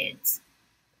for kids,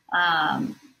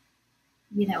 it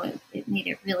made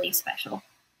it really special.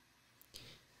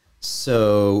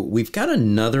 So we've got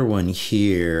another one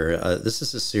here. This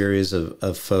is a series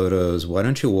of photos. Why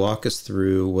don't you walk us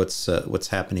through what's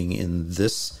happening in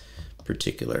this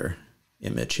particular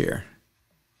image here?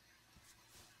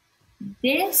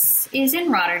 This is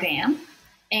in Rotterdam,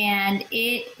 and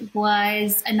it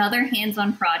was another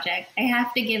hands-on project. I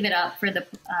have to give it up for the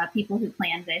people who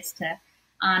planned this, to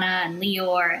Anna and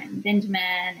Lior and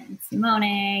Benjamin and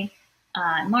Simone,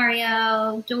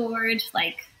 Mario, George,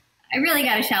 I really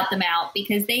got to shout them out,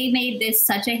 because they made this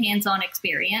such a hands-on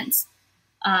experience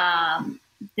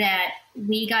that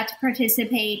we got to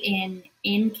participate in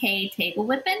NK Table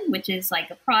Whipping, which is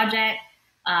like a project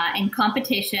and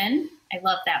competition. I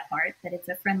love that part, that it's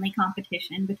a friendly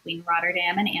competition between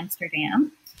Rotterdam and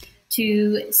Amsterdam,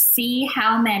 to see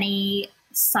how many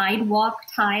sidewalk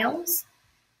tiles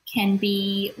can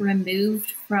be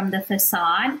removed from the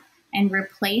facade and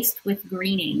replaced with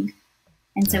greening.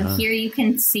 And so here you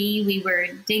can see we were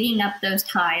digging up those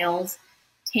tiles,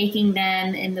 taking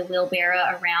them in the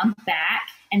wheelbarrow around back,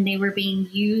 and they were being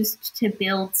used to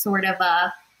build sort of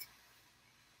a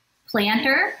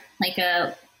planter, like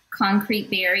a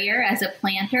concrete barrier as a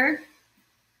planter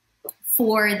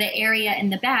for the area in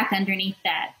the back underneath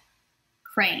that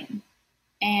crane.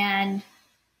 And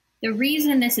the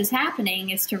reason this is happening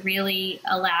is to really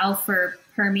allow for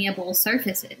permeable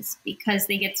surfaces, because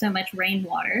they get so much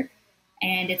rainwater.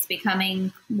 And it's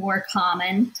becoming more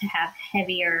common to have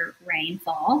heavier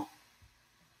rainfall,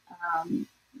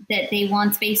 that they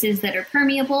want spaces that are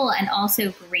permeable and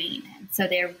also green. And so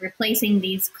they're replacing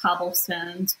these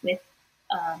cobblestones with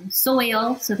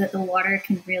soil so that the water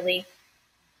can really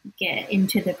get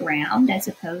into the ground as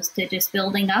opposed to just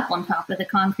building up on top of the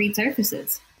concrete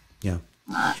surfaces. Yeah.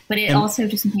 But it also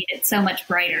just made it so much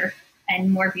brighter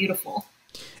and more beautiful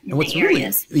in the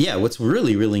areas. What's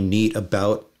really, really neat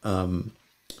about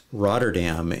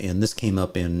Rotterdam, and this came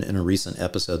up in a recent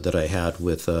episode that I had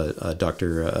with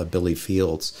Dr. Billy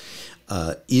Fields,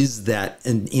 is that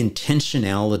an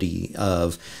intentionality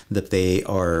of that they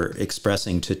are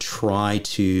expressing to try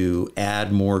to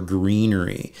add more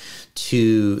greenery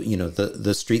to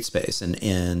the street space,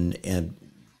 and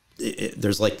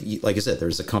there's like I said,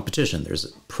 there's a competition,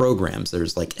 there's programs,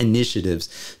 there's like initiatives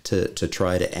to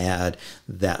try to add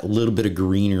that little bit of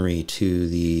greenery to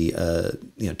the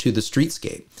to the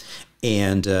streetscape.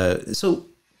 And so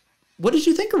what did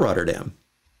you think of Rotterdam?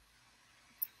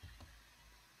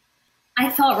 I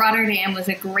thought Rotterdam was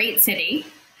a great city.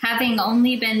 Having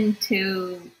only been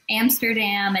to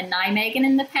Amsterdam and Nijmegen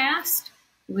in the past,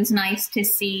 it was nice to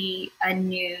see a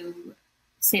new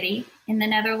city in the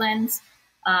Netherlands.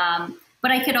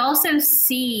 But I could also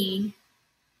see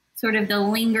sort of the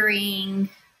lingering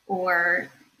or,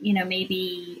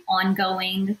 maybe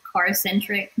ongoing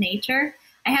car-centric nature.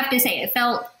 I have to say, it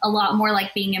felt a lot more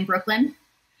like being in Brooklyn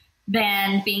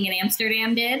than being in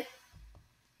Amsterdam did.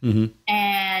 Mm-hmm.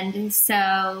 And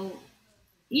so,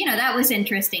 that was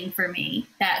interesting for me,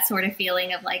 that sort of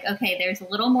feeling of like, okay, there's a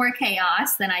little more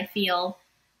chaos than I feel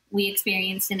we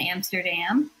experienced in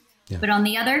Amsterdam. Yeah. But on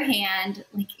the other hand,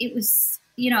 like it was,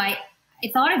 I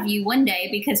thought of you one day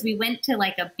because we went to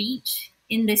like a beach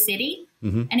in the city.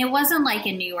 Mm-hmm. And it wasn't like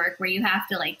in New York where you have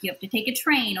to take a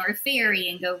train or a ferry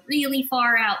and go really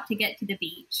far out to get to the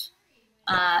beach.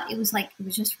 It was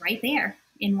just right there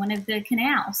in one of the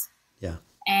canals. Yeah.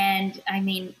 And I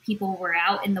mean, people were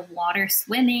out in the water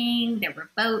swimming. There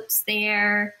were boats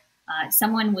there.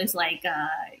 Someone was like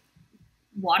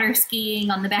water skiing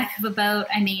on the back of a boat.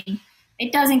 I mean,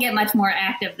 it doesn't get much more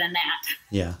active than that.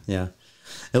 Yeah, yeah.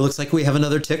 It looks like we have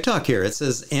another TikTok here. It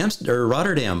says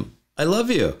Rotterdam, I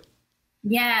love you.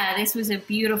 Yeah, this was a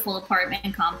beautiful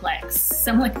apartment complex.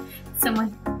 Someone.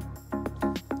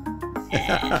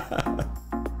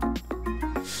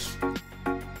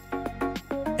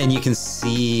 And you can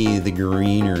see the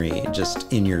greenery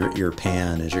just in your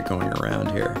pan as you're going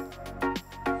around here.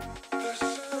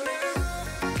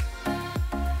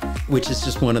 Which is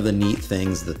just one of the neat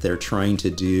things that they're trying to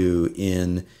do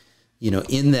in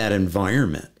that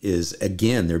environment is,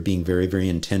 again, they're being very, very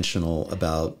intentional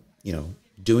about,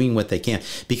 doing what they can.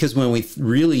 Because when we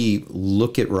really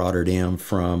look at Rotterdam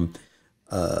from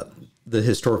the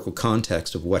historical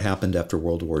context of what happened after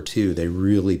World War II, they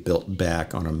really built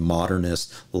back on a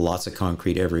modernist, lots of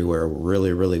concrete everywhere,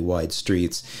 really, really wide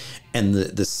streets. And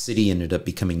the city ended up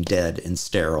becoming dead and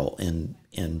sterile and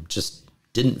just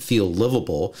didn't feel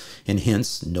livable, and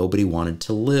hence nobody wanted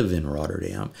to live in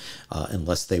Rotterdam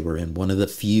unless they were in one of the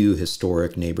few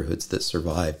historic neighborhoods that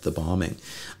survived the bombing.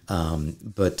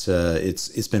 But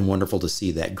it's been wonderful to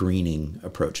see that greening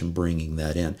approach and bringing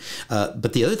that in.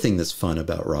 But the other thing that's fun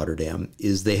about Rotterdam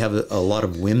is they have a lot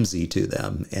of whimsy to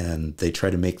them, and they try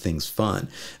to make things fun.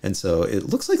 And so it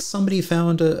looks like somebody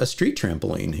found a street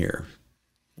trampoline here.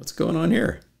 What's going on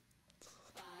here?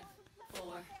 5,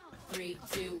 4, 3,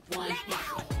 2, 1.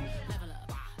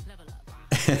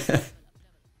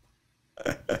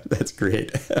 That's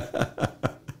great.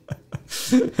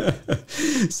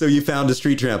 So you found a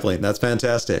street trampoline. That's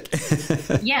fantastic.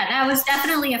 Yeah, that was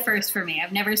definitely a first for me.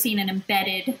 I've never seen an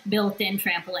embedded, built-in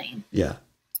trampoline. Yeah.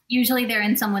 Usually they're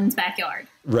in someone's backyard,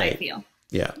 right. I feel.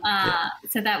 Yeah.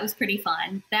 So that was pretty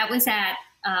fun. That was at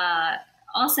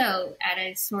also at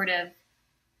a sort of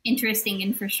interesting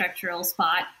infrastructural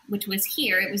spot, which was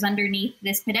here. It was underneath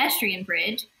this pedestrian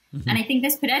bridge. Mm-hmm. And I think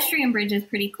this pedestrian bridge is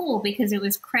pretty cool because it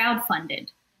was crowdfunded.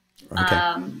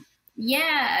 Okay.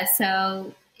 Yeah.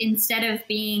 So instead of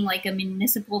being like a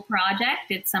municipal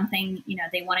project, it's something,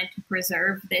 they wanted to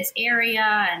preserve this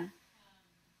area.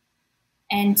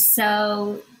 And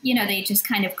so, they just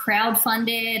kind of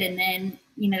crowdfunded, and then,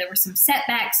 there were some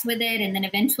setbacks with it. And then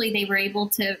eventually they were able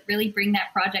to really bring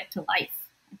that project to life.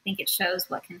 I think it shows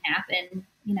what can happen,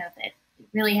 that it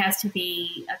really has to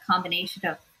be a combination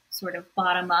of sort of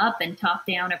bottom up and top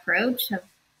down approach of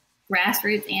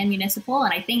grassroots and municipal.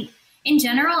 And I think in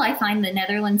general, I find the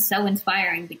Netherlands so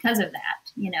inspiring because of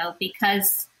that,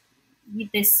 because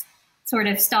this sort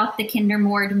of Stop the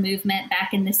Kindermoord movement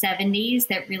back in the 70s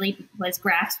that really was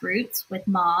grassroots with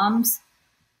moms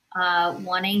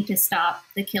wanting to stop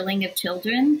the killing of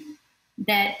children,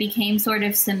 that became sort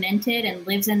of cemented and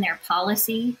lives in their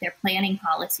policy, their planning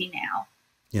policy now.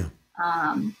 Yeah.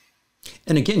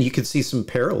 And again, you could see some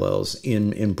parallels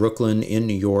in Brooklyn, in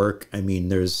New York. I mean,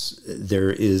 there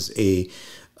is a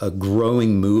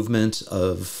growing movement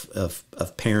of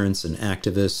parents and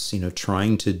activists,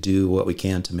 trying to do what we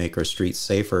can to make our streets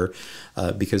safer,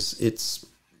 because it's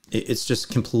just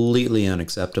completely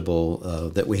unacceptable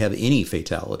that we have any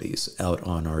fatalities out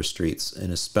on our streets,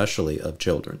 and especially of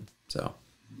children. So,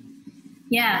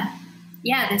 yeah,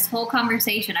 this whole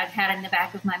conversation I've had in the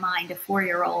back of my mind, a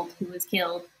 4-year-old who was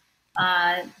killed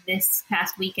this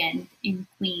past weekend in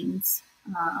Queens.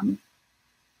 I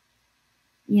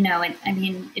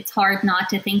mean, it's hard not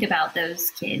to think about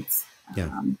those kids.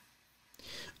 Yeah.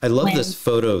 I love this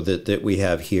photo that we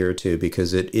have here too,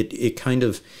 because it kind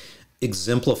of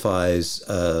exemplifies,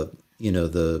 the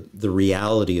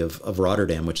reality of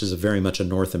Rotterdam, which is very much a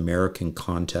North American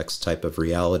context type of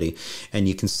reality. And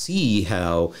you can see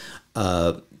how,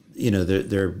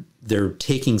 they're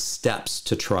taking steps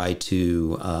to try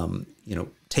to,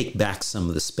 take back some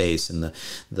of the space, and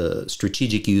the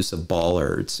strategic use of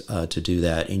bollards to do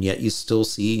that. And yet you still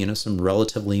see, some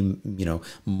relatively,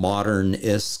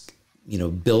 modern-esque,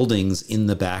 buildings in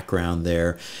the background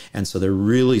there. And so they're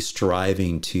really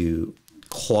striving to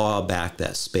claw back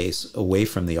that space away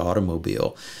from the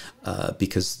automobile,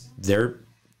 because their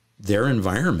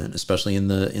environment, especially in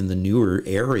the newer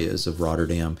areas of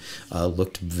Rotterdam,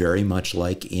 looked very much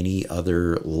like any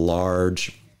other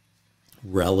large,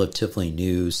 relatively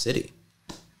new city.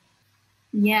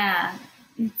 Yeah,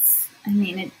 it's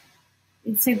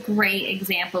a great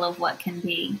example of what can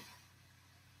be.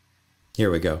 Here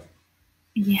we go.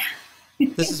 Yeah.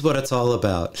 This is what it's all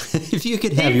about. If you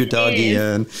could have your doggy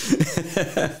in.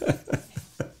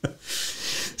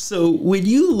 So when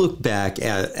you look back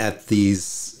at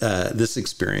these this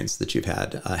experience that you've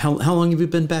had, how long have you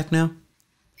been back now?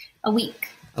 A week.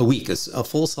 A week, a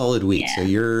full solid week. Yeah. So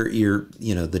you're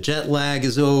the jet lag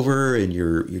is over, and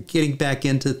you're getting back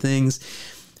into things.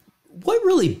 What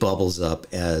really bubbles up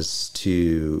as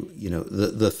to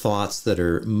the thoughts that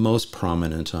are most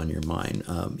prominent on your mind,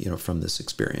 from this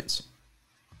experience?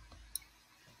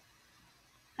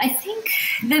 I think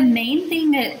the main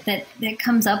thing that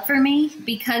comes up for me,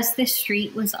 because the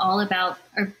street was all about,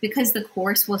 or because the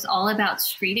course was all about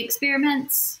street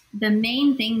experiments, the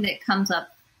main thing that comes up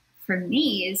for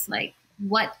me is like,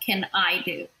 what can I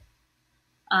do?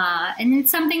 And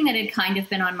it's something that had kind of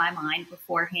been on my mind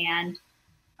beforehand,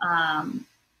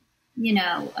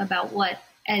 about what,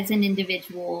 as an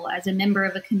individual, as a member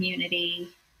of a community,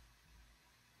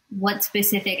 what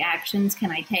specific actions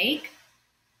can I take?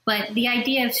 But the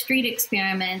idea of street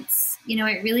experiments, it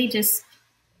really it's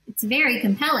very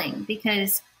compelling,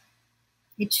 because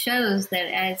it shows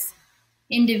that as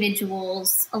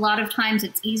individuals, a lot of times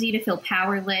it's easy to feel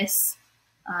powerless,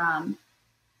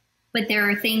 but there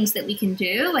are things that we can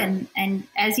do. And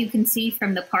as you can see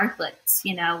from the parklets,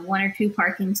 1 or 2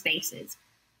 parking spaces,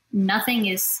 nothing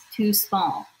is too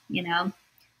small,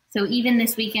 So even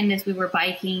this weekend, as we were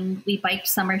biking, we biked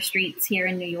summer streets here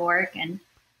in New York, and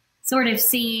sort of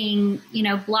seeing,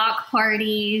 block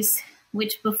parties,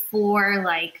 which before,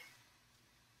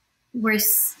 were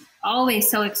always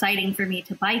so exciting for me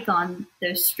to bike on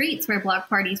those streets where block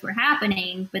parties were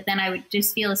happening. But then I would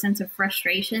just feel a sense of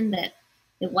frustration that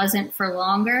it wasn't for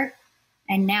longer.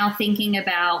 And now thinking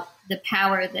about the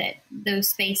power that those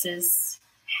spaces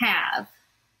have,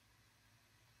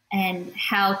 and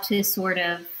how to sort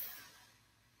of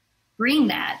bring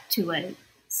that to a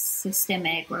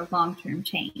systemic or long-term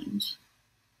change.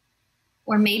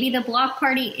 Or maybe the block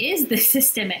party is the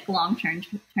systemic long-term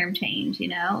change,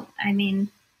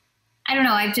 I don't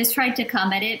know. I've just tried to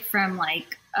come at it from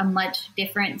a much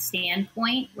different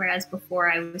standpoint, whereas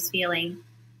before I was feeling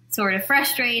sort of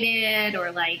frustrated, or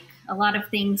a lot of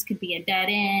things could be a dead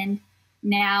end.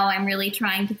 Now I'm really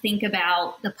trying to think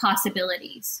about the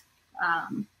possibilities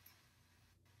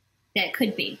that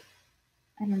could be.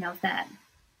 I don't know if that.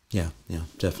 Yeah,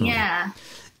 definitely. Yeah.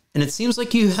 And it seems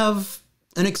like you have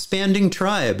an expanding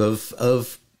tribe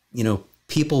of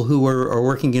people who are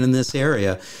working in this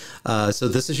area. So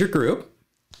this is your group.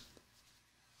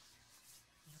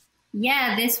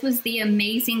 Yeah, this was the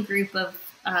amazing group of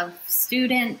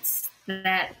students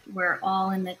that were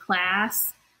all in the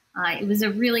class. It was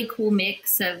a really cool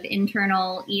mix of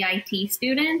internal EIT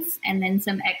students and then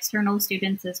some external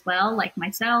students as well, like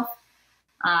myself.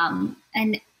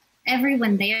 And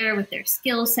everyone there with their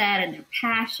skill set and their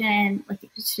passion,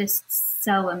 it's just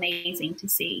so amazing to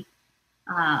see.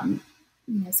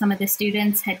 Some of the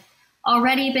students had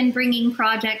already been bringing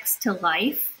projects to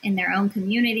life in their own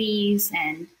communities,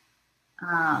 and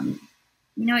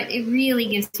it really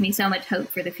gives me so much hope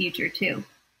for the future too.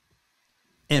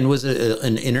 And was it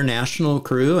an international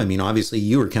crew? I mean, obviously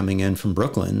you were coming in from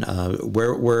Brooklyn.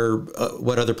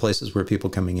 What other places were people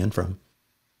coming in from?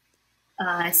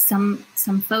 Some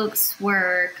folks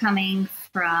were coming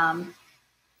from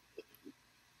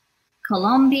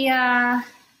Colombia,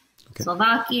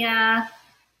 Slovakia,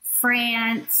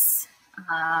 France,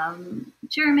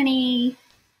 Germany.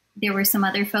 There were some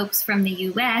other folks from the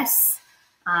U.S.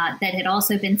 That had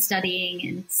also been studying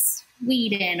in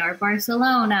Sweden or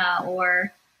Barcelona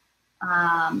or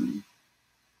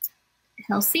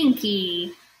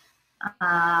Helsinki,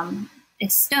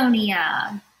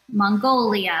 Estonia,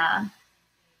 Mongolia,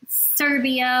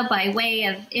 Serbia by way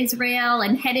of Israel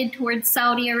and headed towards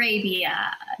Saudi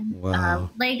Arabia,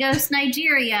 Lagos,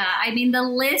 Nigeria. I mean, the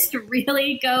list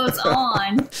really goes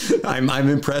on. I'm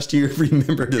impressed you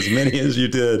remembered as many as you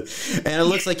did. And it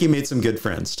looks like you made some good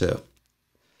friends too.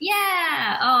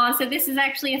 Yeah. Oh, so this is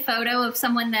actually a photo of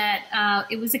someone that,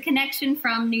 it was a connection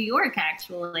from New York,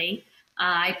 actually.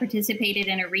 I participated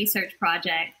in a research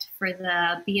project for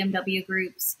the BMW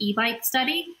Group's e-bike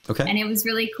study. Okay. And it was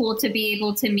really cool to be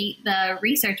able to meet the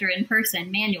researcher in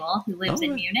person, Manuel, who lives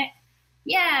in Munich.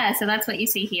 Yeah, so that's what you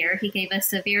see here. He gave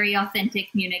us a very authentic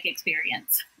Munich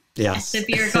experience. Yes. At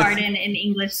the beer garden and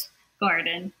English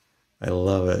garden. I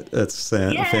love it. That's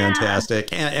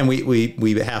fantastic. And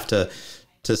we have to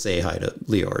say hi to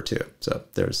Lior too. So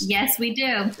there's. Yes, we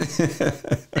do.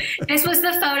 This was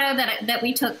the photo that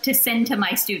we took to send to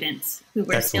my students who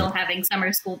were still having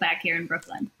summer school back here in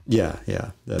Brooklyn. Yeah.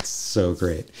 That's so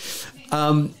great.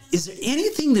 Is there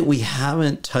anything that we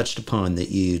haven't touched upon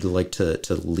that you'd like to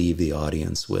leave the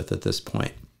audience with at this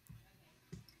point?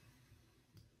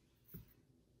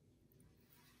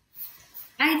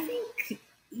 I think,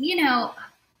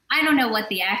 I don't know what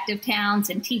the active towns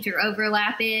and teacher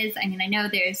overlap is. I mean, I know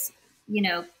there's,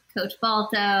 Coach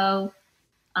Balto,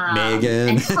 Megan,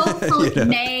 and hopefully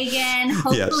Megan.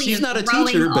 Hopefully, she's not a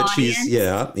teacher, but she's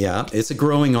it's a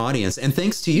growing audience, and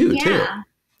thanks to you too.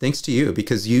 Thanks to you,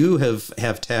 because you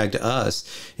have tagged us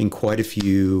in quite a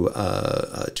few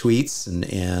tweets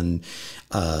and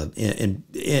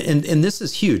this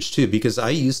is huge too, because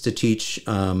I used to teach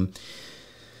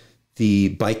the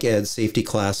bike ed safety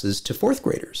classes to fourth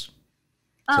graders.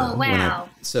 Oh, wow.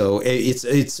 So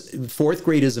it's fourth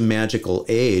grade is a magical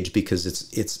age because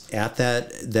it's at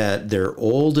that they're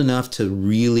old enough to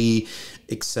really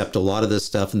accept a lot of this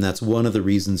stuff. And that's one of the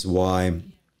reasons why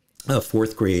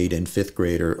fourth grade and fifth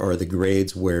grade are the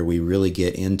grades where we really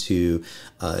get into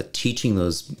teaching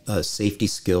those safety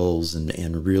skills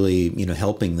and really,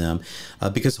 helping them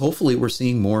because hopefully we're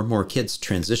seeing more and more kids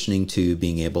transitioning to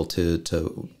being able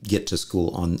to get to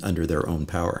school under their own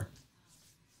power.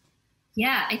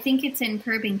 Yeah, I think it's in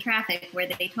Curbing Traffic where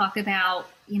they talk about,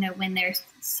 when their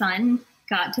son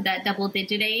got to that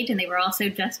double-digit age and they were also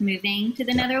just moving to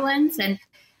the Netherlands and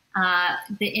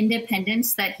the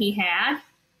independence that he had.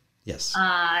 Yes.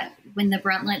 When the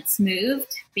Bruntlets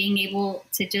moved, being able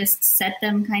to just set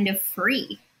them kind of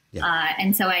free. Yeah.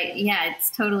 And so it's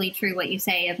totally true what you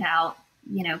say about,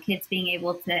 kids being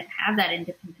able to have that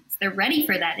independence. They're ready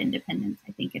for that independence,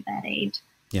 I think, at that age.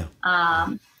 Yeah.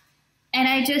 And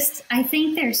I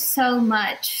think there's so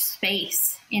much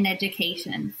space in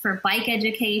education for bike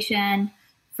education,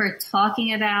 for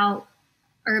talking about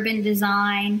urban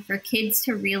design, for kids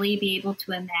to really be able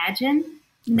to imagine.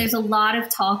 And there's a lot of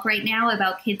talk right now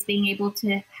about kids being able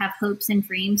to have hopes and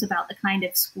dreams about the kind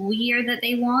of school year that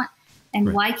they want.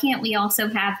 And why can't we also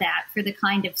have that for the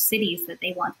kind of cities that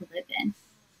they want to live in?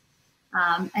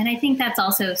 And I think that's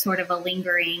also sort of a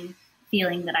lingering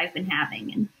feeling that I've been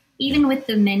having. And even with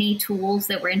the many tools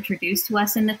that were introduced to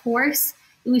us in the course,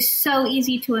 it was so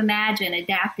easy to imagine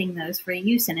adapting those for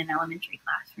use in an elementary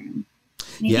classroom.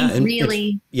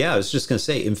 I was just going to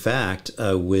say, in fact,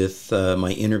 with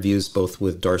my interviews both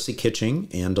with Darcy Kitching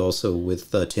and also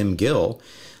with Tim Gill,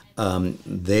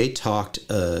 they talked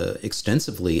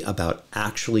extensively about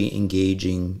actually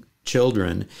engaging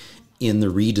children in the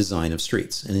redesign of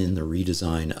streets and in the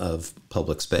redesign of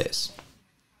public space.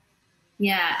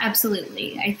 Yeah,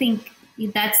 absolutely. I think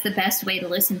that's the best way to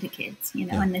listen to kids,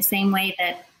 in the same way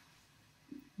that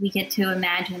we get to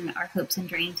imagine our hopes and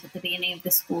dreams at the beginning of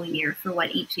the school year for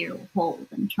what each year will hold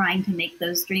and trying to make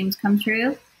those dreams come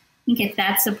true. I think if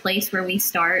that's a place where we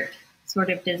start sort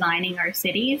of designing our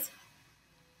cities,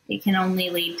 it can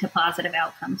only lead to positive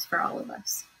outcomes for all of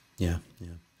us. Yeah.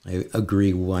 I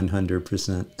agree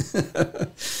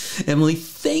 100%. Emily,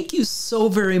 thank you so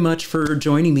very much for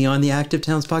joining me on the Active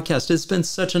Towns podcast. It's been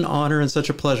such an honor and such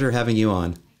a pleasure having you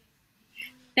on.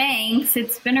 Thanks.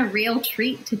 It's been a real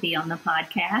treat to be on the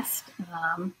podcast.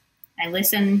 I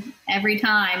listen every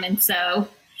time. And so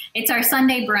It's our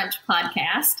Sunday brunch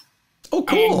podcast. Oh,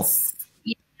 cool.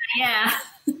 And, yeah.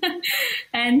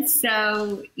 And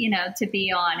so, to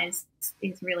be on is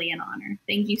really an honor.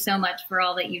 Thank you so much for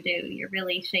all that you do. You're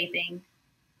really shaping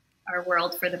our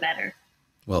world for the better.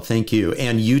 Well, thank you.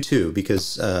 And you too,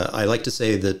 because I like to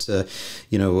say that,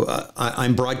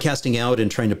 I'm broadcasting out and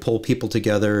trying to pull people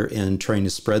together and trying to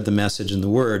spread the message and the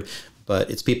word. But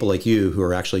it's people like you who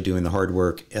are actually doing the hard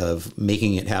work of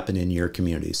making it happen in your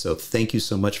community. So thank you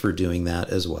so much for doing that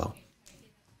as well.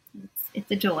 It's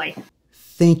a joy.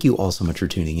 Thank you all so much for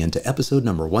tuning in to episode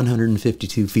number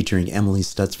 152 featuring Emily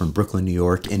Stutts from Brooklyn, New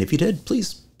York. And if you did,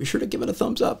 please be sure to give it a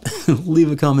thumbs up,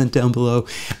 leave a comment down below,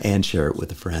 and share it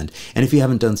with a friend. And if you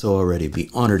haven't done so already, I'd be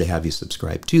honored to have you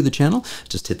subscribe to the channel.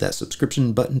 Just hit that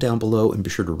subscription button down below and be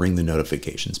sure to ring the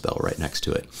notifications bell right next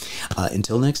to it.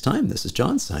 Until next time, this is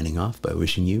John signing off by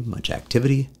wishing you much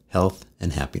activity, health,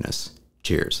 and happiness.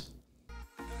 Cheers.